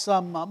up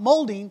some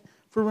molding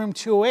for room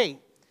 208.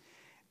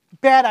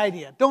 Bad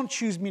idea. Don't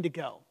choose me to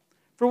go.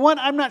 For one,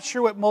 I'm not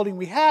sure what molding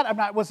we had.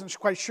 Wasn't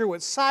quite sure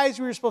what size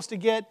we were supposed to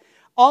get.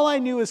 All I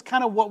knew is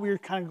kind of what we were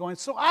kind of going.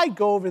 So I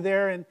go over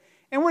there, and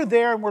we're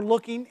there, and we're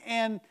looking,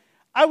 and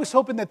I was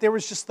hoping that there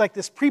was just like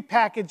this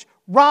prepackaged,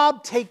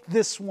 Rob, take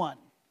this one.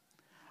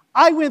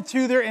 I went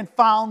through there and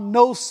found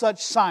no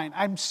such sign.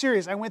 I'm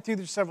serious. I went through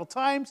there several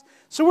times.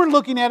 So we're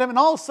looking at them, and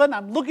all of a sudden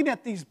I'm looking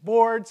at these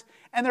boards,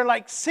 and they're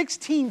like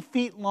 16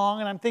 feet long,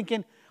 and I'm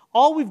thinking,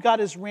 all we've got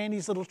is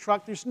Randy's little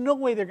truck. There's no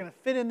way they're going to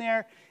fit in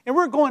there. And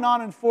we're going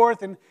on and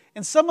forth, and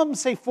some of them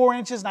say 4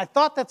 inches, and I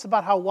thought that's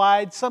about how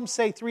wide. Some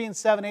say 3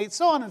 7/8,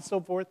 so on and so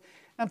forth.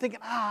 And I'm thinking,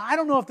 I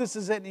don't know if this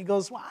is it. And he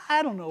goes, well,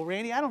 I don't know,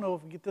 Randy. I don't know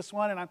if we get this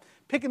one. And I'm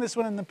picking this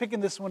one and then picking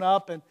this one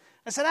up. And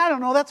I said, I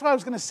don't know. That's why I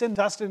was going to send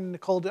Dustin and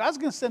Nicole do it. I was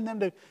going to send them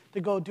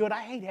to go do it.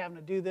 I hate having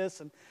to do this.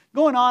 And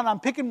going on, I'm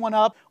picking one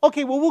up.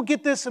 Okay, well, we'll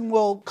get this and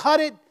we'll cut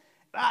it.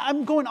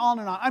 I'm going on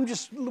and on. I'm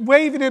just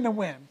waving in the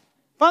wind.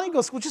 Finally he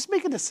goes, well, just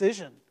make a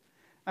decision.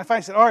 I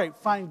finally said, all right,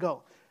 fine,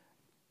 go.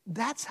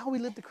 That's how we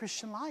live the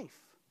Christian life.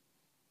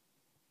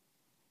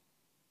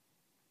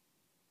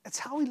 That's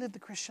how we live the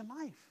Christian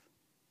life.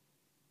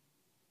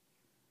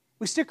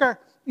 We stick our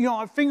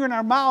finger in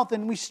our mouth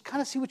and we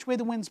kind of see which way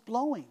the wind's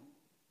blowing.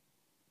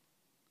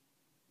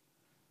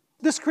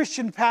 This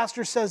Christian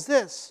pastor says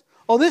this.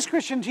 Oh, this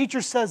Christian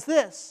teacher says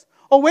this.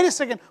 Oh, wait a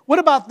second. What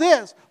about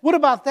this? What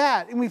about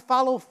that? And we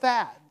follow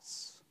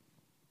fads.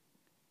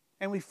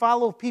 And we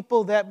follow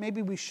people that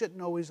maybe we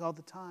shouldn't always all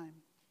the time.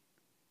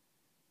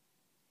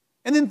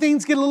 And then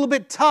things get a little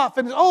bit tough.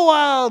 And,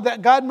 that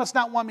God must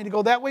not want me to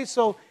go that way,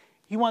 so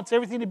He wants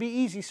everything to be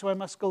easy, so I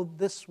must go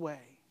this way.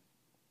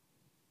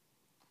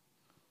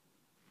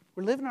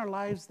 We're living our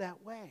lives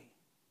that way.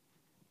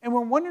 And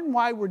we're wondering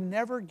why we're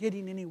never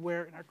getting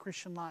anywhere in our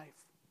Christian life.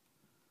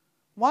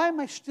 Why am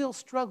I still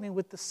struggling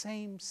with the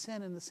same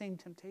sin and the same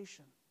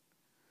temptation?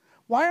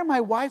 Why are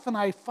my wife and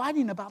I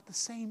fighting about the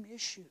same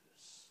issues?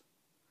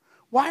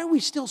 Why are we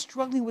still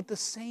struggling with the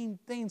same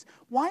things?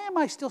 Why am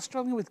I still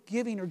struggling with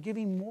giving or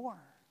giving more?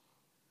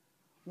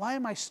 Why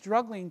am I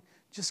struggling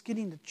just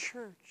getting to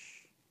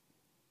church?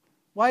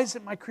 Why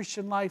isn't my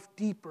Christian life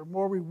deeper,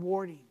 more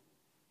rewarding?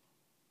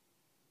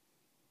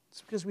 It's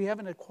because we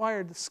haven't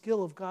acquired the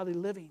skill of godly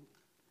living.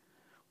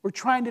 We're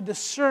trying to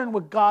discern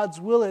what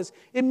God's will is.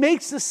 It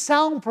makes it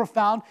sound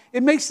profound.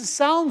 It makes it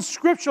sound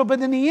scriptural,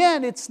 but in the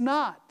end, it's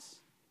not.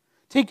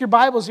 Take your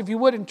Bibles, if you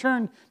would, and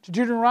turn to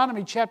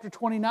Deuteronomy chapter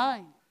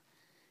 29.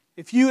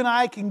 If you and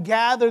I can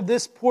gather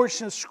this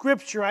portion of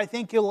Scripture, I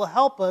think it will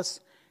help us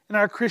in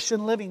our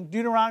Christian living.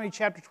 Deuteronomy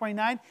chapter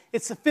 29.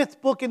 It's the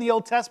 5th book in the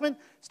Old Testament.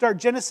 Start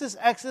Genesis,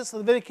 Exodus,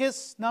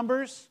 Leviticus,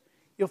 Numbers.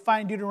 You'll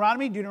find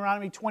Deuteronomy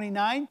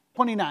 29.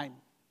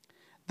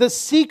 The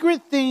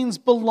secret things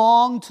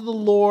belong to the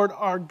Lord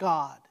our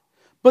God,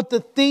 but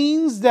the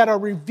things that are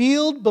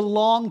revealed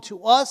belong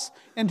to us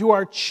and to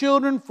our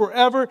children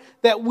forever,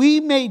 that we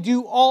may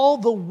do all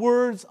the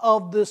words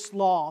of this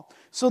law.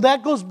 So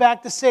that goes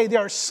back to say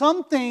there are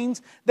some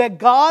things that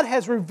God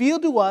has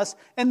revealed to us,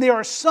 and there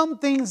are some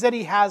things that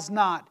He has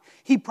not.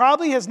 He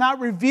probably has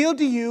not revealed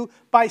to you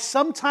by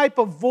some type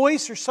of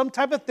voice or some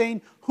type of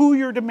thing who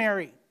you're to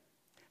marry,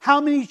 how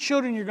many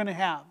children you're going to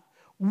have,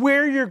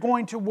 where you're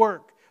going to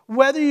work,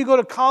 whether you go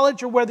to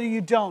college or whether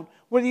you don't,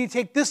 whether you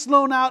take this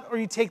loan out or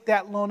you take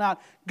that loan out.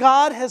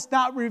 God has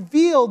not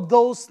revealed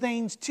those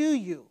things to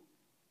you,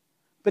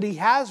 but He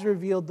has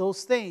revealed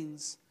those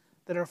things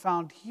that are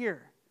found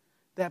here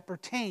that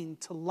pertain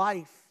to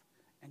life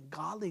and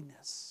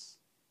godliness.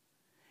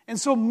 And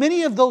so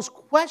many of those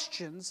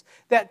questions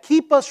that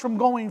keep us from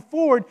going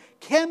forward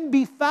can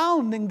be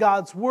found in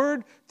God's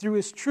Word through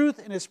His truth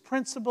and His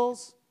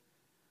principles,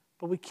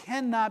 but we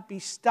cannot be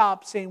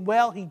stopped saying,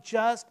 well, He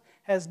just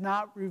has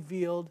not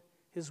revealed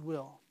His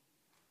will.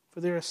 For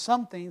there are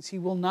some things He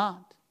will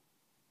not.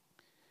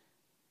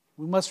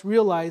 We must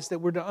realize that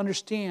we're to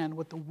understand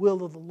what the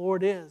will of the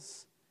Lord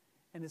is,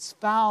 and it's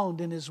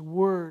found in His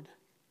Word.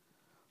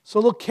 So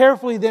look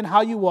carefully then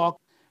how you walk,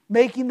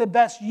 making the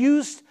best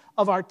use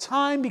of our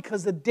time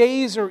because the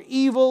days are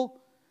evil,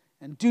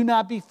 and do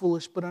not be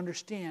foolish, but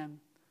understand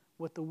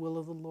what the will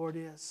of the Lord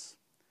is.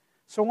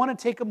 So I want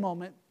to take a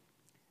moment,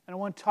 and I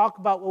want to talk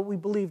about what we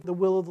believe the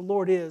will of the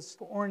Lord is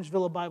for Orange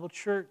Villa Bible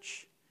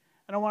Church.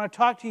 And I want to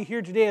talk to you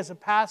here today as a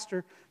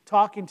pastor,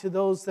 talking to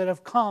those that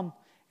have come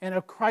and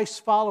are Christ's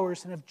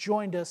followers and have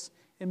joined us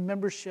in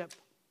membership.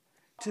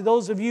 To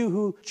those of you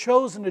who have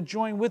chosen to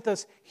join with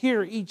us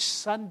here each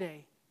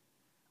Sunday,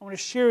 I want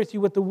to share with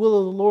you what the will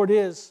of the Lord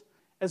is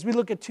as we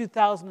look at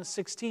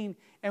 2016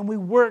 and we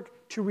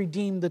work to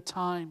redeem the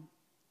time.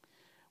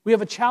 We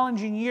have a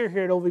challenging year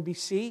here at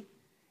OVBC.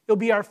 It'll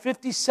be our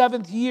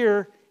 57th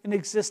year in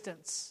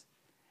existence.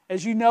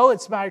 As you know,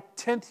 it's my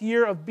 10th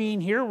year of being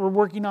here. We're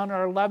working on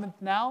our 11th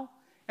now,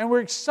 and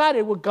we're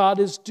excited what God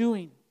is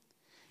doing.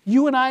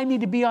 You and I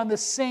need to be on the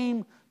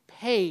same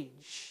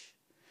page.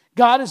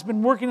 God has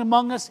been working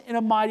among us in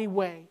a mighty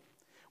way.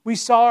 We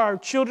saw our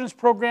children's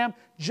program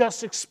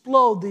just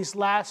explode these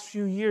last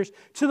few years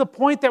to the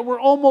point that we're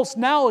almost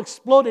now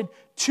exploded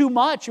too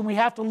much, and we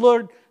have to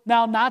learn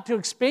now not to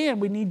expand.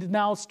 We need to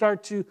now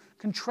start to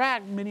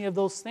contract many of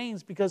those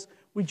things because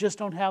we just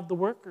don't have the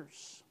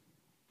workers.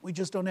 We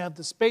just don't have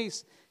the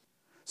space.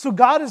 So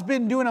God has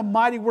been doing a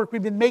mighty work.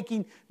 We've been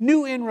making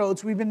new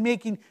inroads. We've been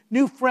making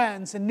new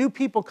friends and new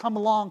people come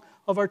along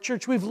of our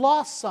church. We've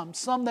lost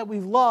some that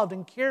we've loved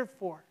and cared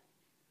for.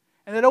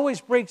 And it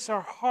always breaks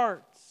our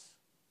hearts.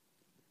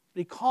 But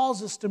He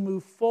calls us to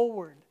move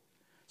forward.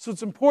 So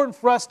it's important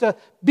for us to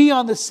be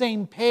on the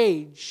same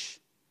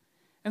page.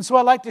 And so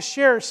I'd like to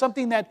share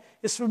something that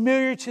is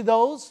familiar to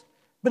those,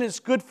 but it's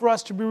good for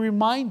us to be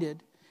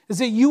reminded, is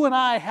that you and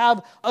I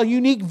have a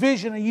unique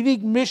vision, a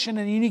unique mission,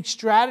 and a unique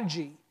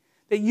strategy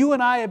that you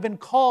and I have been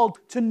called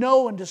to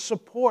know and to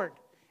support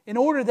in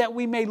order that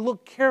we may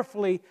look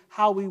carefully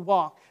how we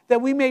walk,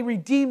 that we may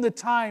redeem the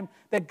time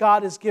that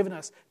God has given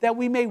us, that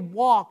we may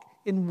walk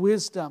in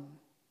wisdom.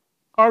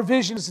 Our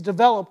vision is to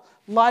develop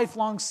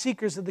lifelong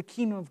seekers of the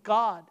kingdom of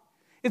God.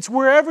 It's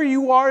wherever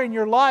you are in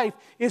your life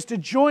is to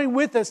join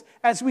with us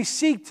as we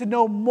seek to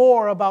know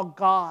more about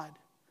God,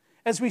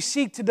 as we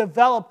seek to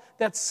develop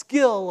that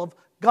skill of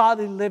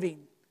godly living,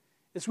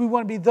 as we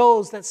want to be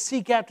those that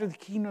seek after the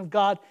kingdom of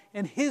God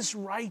and His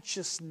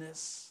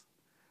righteousness.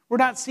 We're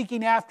not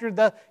seeking after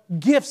the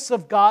gifts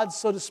of God,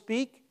 so to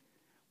speak.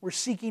 We're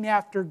seeking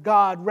after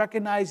God,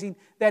 recognizing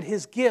that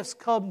His gifts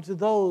come to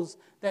those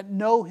that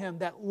know Him,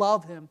 that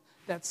love Him,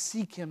 that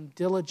seek Him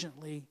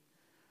diligently.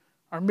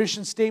 Our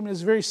mission statement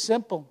is very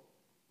simple.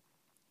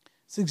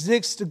 It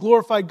exists to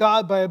glorify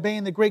God by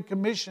obeying the Great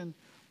Commission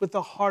with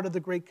the heart of the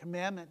Great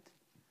Commandment.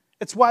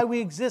 It's why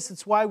we exist.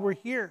 It's why we're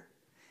here.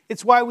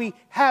 It's why we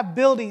have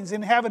buildings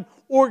and have an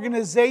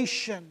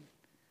organization.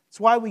 It's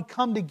why we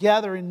come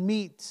together and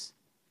meet.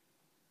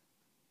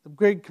 The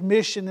Great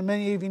Commission, and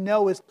many of you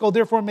know, is go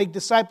therefore and make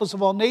disciples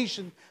of all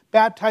nations,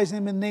 baptizing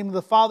them in the name of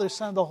the Father,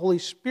 Son, and the Holy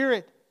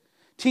Spirit,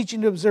 teaching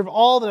to observe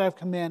all that I've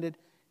commanded.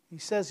 He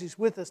says He's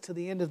with us to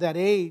the end of that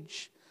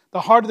age.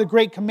 The heart of the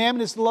Great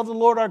Commandment is to love the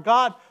Lord our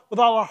God with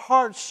all our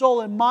heart, soul,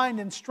 and mind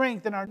and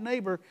strength, and our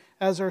neighbor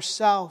as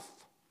ourself.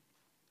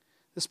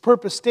 This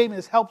purpose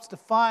statement helps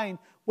define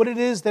what it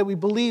is that we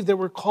believe that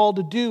we're called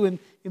to do in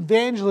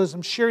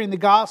evangelism, sharing the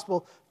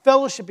gospel,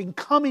 fellowshipping,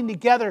 coming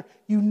together,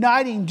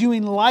 uniting,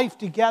 doing life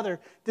together.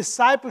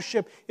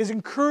 Discipleship is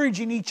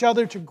encouraging each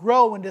other to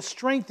grow and to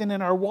strengthen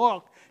in our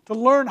walk, to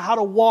learn how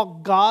to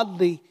walk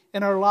godly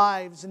in our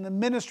lives. In the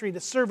ministry, to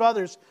serve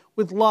others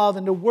with love,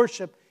 and to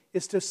worship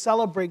is to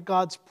celebrate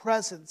God's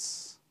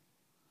presence.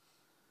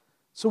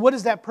 So what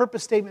does that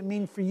purpose statement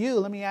mean for you?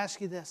 Let me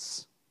ask you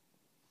this.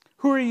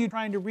 Who are you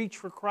trying to reach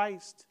for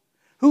Christ?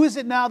 Who is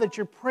it now that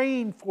you're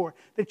praying for,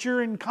 that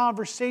you're in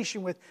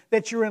conversation with,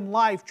 that you're in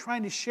life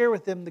trying to share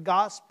with them the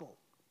gospel?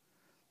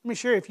 Let me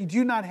share, if you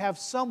do not have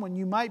someone,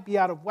 you might be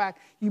out of whack.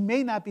 You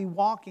may not be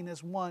walking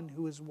as one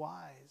who is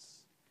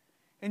wise.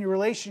 In your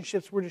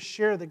relationships, we're to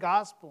share the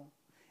gospel.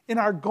 In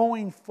our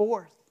going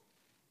forth,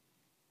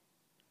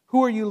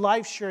 who are you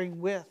life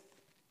sharing with?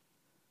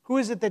 Who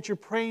is it that you're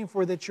praying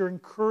for, that you're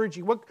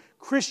encouraging? What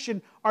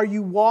Christian are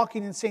you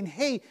walking and saying,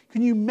 hey,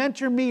 can you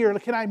mentor me, or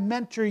can I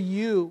mentor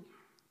you?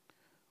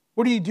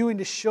 What are you doing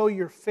to show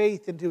your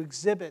faith and to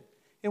exhibit?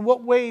 In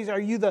what ways are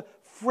you the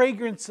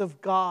fragrance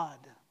of God?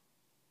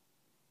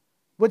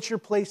 What's your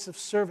place of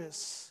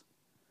service?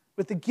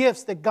 With the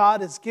gifts that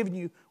God has given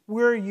you,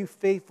 where are you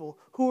faithful?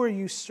 Who are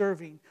you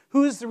serving?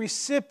 Who is the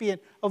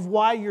recipient of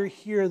why you're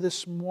here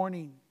this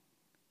morning?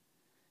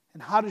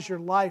 And how does your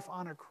life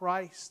honor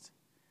Christ?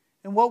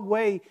 In what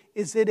way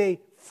is it a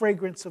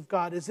fragrance of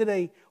God? Is it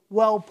a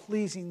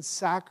well-pleasing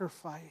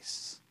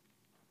sacrifice?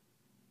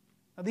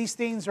 Now, these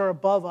things are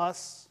above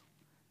us.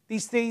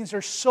 These things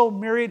are so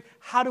myriad.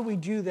 How do we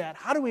do that?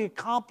 How do we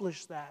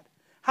accomplish that?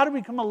 How do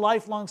we become a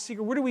lifelong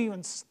seeker? Where do we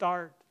even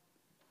start?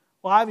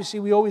 Well, obviously,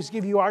 we always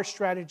give you our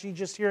strategy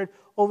just here at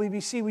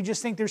OVBC. We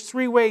just think there's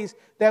 3 ways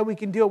that we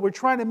can do it. We're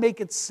trying to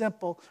make it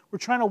simple. We're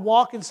trying to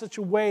walk in such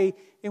a way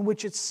in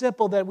which it's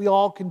simple that we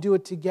all can do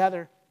it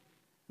together.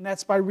 And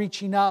that's by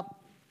reaching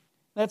up.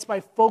 That's by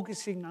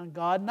focusing on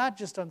God, not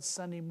just on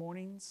Sunday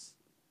mornings.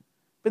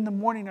 But in the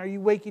morning, are you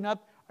waking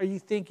up? Are you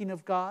thinking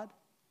of God?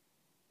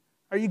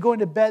 Are you going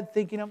to bed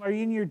thinking of, are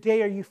you in your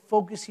day, are you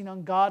focusing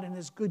on God and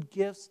His good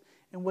gifts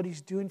and what He's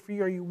doing for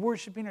you? Are you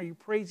worshiping? Are you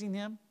praising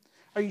Him?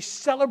 Are you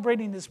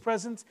celebrating His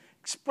presence,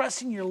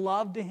 expressing your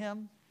love to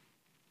Him?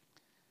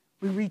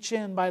 We reach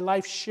in by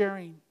life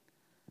sharing.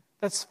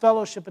 That's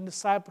fellowship and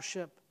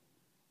discipleship.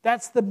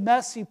 That's the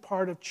messy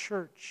part of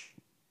church.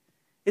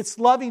 It's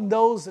loving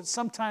those that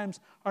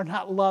sometimes are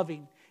not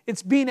loving.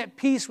 It's being at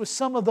peace with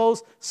some of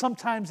those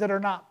sometimes that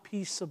are not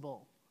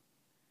peaceable.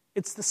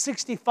 It's the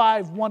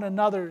 65 one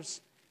another's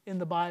in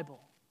the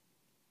Bible.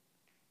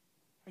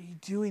 Are you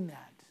doing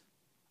that?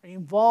 Are you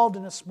involved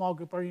in a small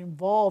group? Are you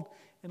involved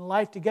in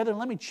life together? And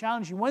let me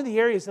challenge you. One of the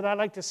areas that I'd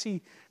like to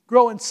see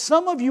grow, and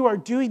some of you are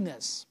doing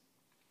this,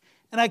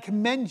 and I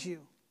commend you.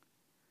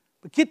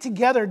 But get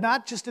together,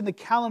 not just in the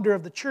calendar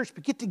of the church,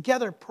 but get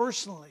together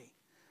personally.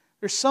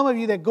 There's some of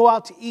you that go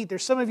out to eat.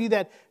 There's some of you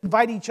that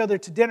invite each other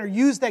to dinner.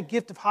 Use that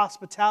gift of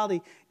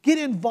hospitality. Get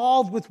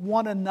involved with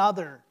one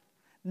another.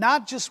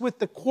 Not just with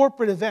the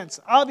corporate events.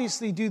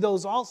 Obviously do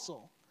those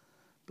also.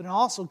 But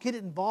also get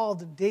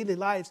involved in daily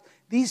lives.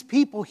 These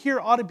people here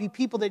ought to be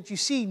people that you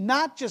see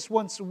not just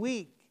once a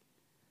week,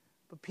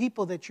 but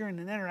people that you're in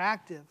an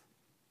interactive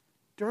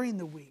during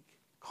the week.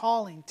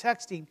 Calling,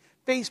 texting,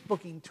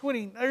 Facebooking,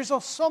 tweeting. There's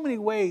so many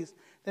ways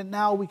that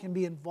now we can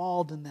be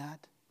involved in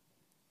that.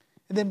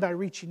 And then by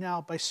reaching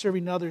out, by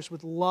serving others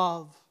with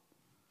love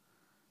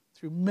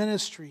through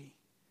ministry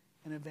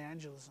and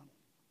evangelism.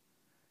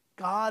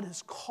 God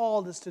has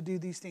called us to do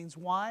these things.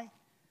 Why?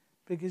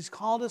 Because He's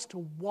called us to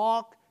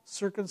walk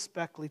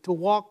circumspectly, to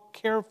walk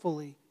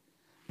carefully,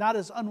 not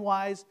as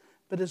unwise,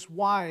 but as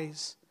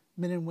wise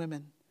men and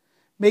women,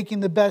 making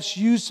the best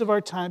use of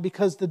our time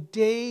because the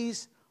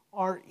days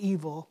are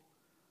evil,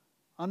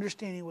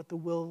 understanding what the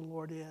will of the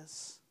Lord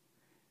is.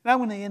 And I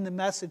want to end the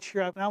message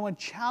here, and I want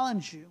to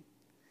challenge you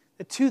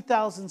that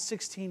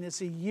 2016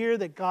 is a year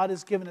that God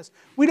has given us.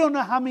 We don't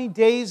know how many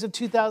days of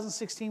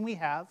 2016 we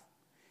have.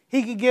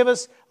 He could give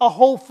us a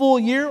whole full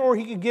year, or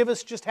He could give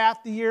us just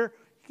half the year.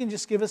 He can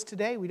just give us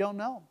today. We don't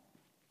know.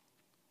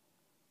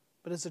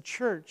 But as a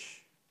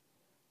church,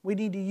 we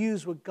need to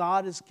use what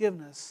God has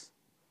given us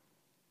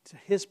to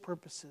His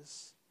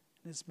purposes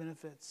and His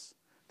benefits.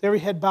 With every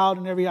head bowed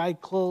and every eye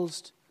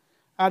closed,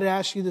 I'd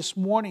ask you this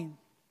morning,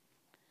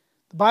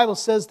 the Bible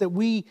says that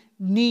we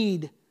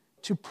need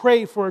to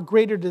pray for a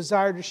greater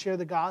desire to share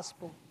the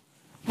gospel.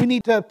 We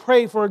need to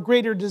pray for a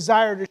greater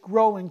desire to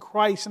grow in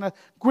Christ and a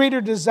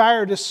greater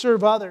desire to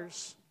serve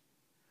others.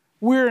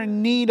 We're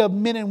in need of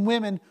men and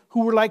women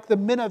who were like the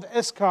men of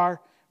Issachar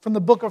from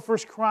the book of 1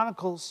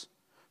 Chronicles,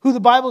 who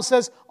the Bible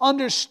says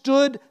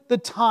understood the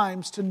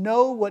times to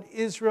know what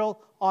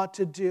Israel ought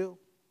to do.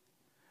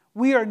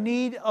 We are in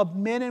need of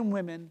men and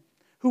women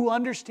who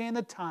understand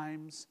the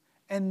times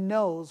and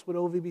knows what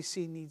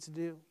OVBC needs to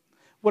do,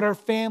 what our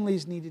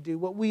families need to do,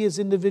 what we as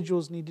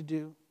individuals need to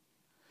do.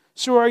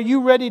 So are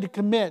you ready to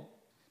commit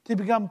to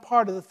become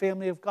part of the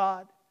family of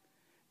God?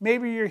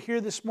 Maybe you're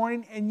here this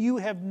morning and you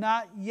have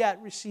not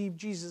yet received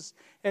Jesus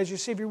as your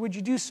Savior. Would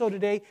you do so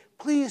today?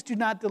 Please do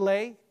not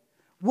delay.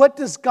 What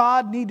does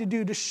God need to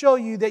do to show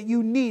you that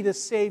you need a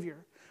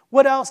Savior?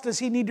 What else does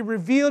He need to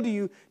reveal to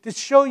you to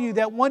show you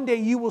that one day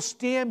you will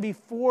stand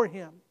before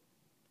Him?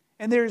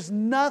 And there's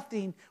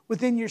nothing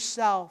within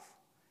yourself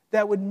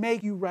that would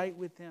make you right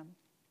with Him.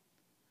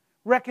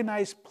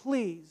 Recognize,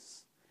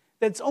 please,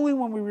 that it's only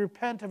when we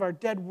repent of our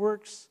dead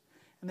works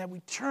and that we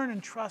turn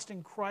and trust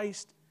in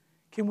Christ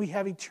can we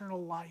have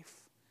eternal life.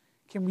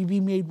 Can we be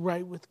made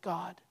right with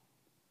God?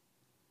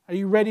 Are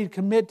you ready to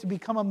commit to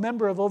become a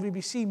member of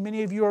OVBC?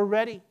 Many of you are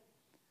ready.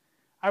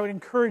 I would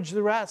encourage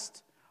the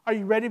rest. Are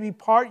you ready to be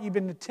part? You've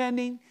been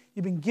attending,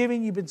 you've been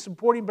giving, you've been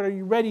supporting, but are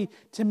you ready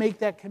to make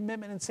that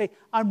commitment and say,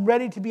 I'm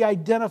ready to be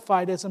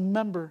identified as a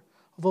member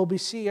of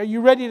OVBC? Are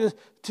you ready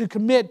to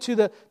commit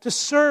to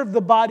serve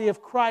the body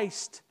of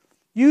Christ,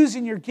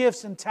 using your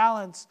gifts and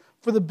talents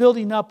for the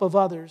building up of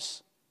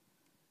others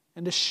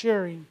and the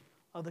sharing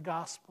of the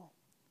gospel?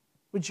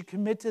 Would you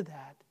commit to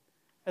that?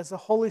 As the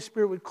Holy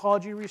Spirit would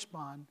call you to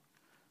respond,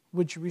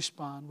 would you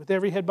respond? With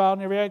every head bowed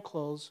and every eye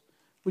closed,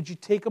 would you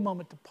take a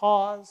moment to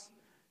pause,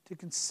 to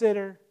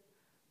consider,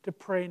 to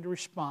pray, and to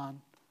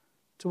respond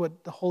to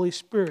what the Holy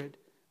Spirit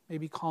may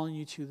be calling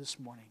you to this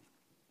morning?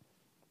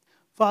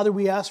 Father,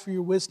 we ask for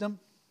your wisdom.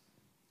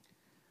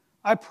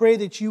 I pray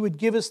that you would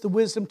give us the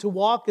wisdom to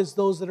walk as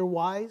those that are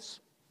wise.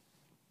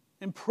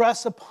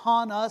 Impress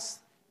upon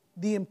us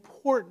the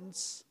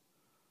importance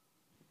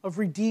of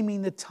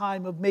redeeming the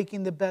time, of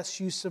making the best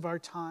use of our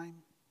time.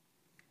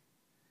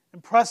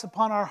 Impress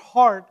upon our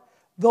heart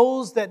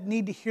those that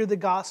need to hear the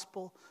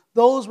gospel,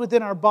 those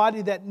within our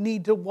body that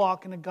need to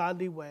walk in a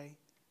godly way.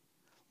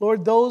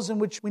 Lord, those in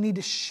which we need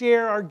to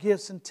share our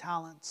gifts and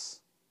talents.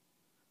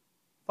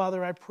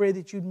 Father, I pray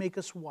that you'd make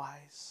us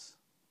wise.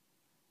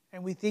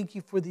 And we thank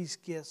you for these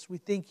gifts. We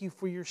thank you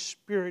for your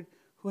Spirit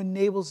who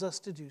enables us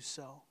to do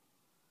so.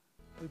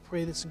 We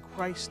pray this in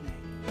Christ's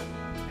name.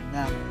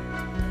 Amen.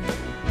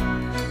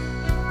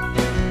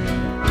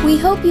 We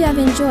hope you have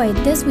enjoyed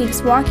this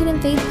week's Walking in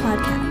Faith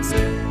podcast.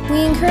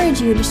 We encourage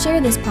you to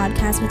share this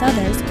podcast with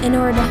others in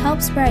order to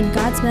help spread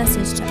God's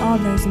message to all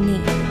those in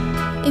need.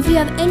 If you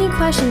have any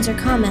questions or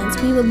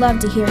comments, we would love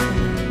to hear from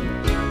you.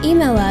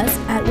 Email us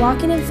at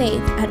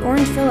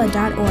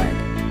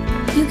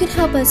walkinginfaith@orangevilla.org. You can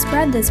help us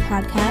spread this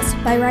podcast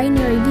by writing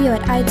a review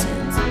at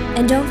iTunes.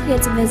 And don't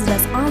forget to visit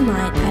us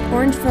online at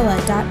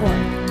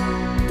orangevilla.org.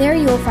 There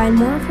you will find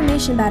more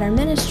information about our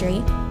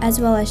ministry, as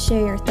well as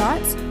share your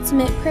thoughts,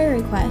 submit prayer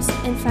requests,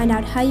 and find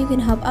out how you can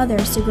help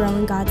others to grow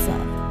in God's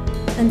love.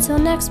 Until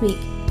next week,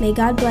 may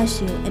God bless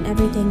you in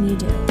everything you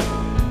do.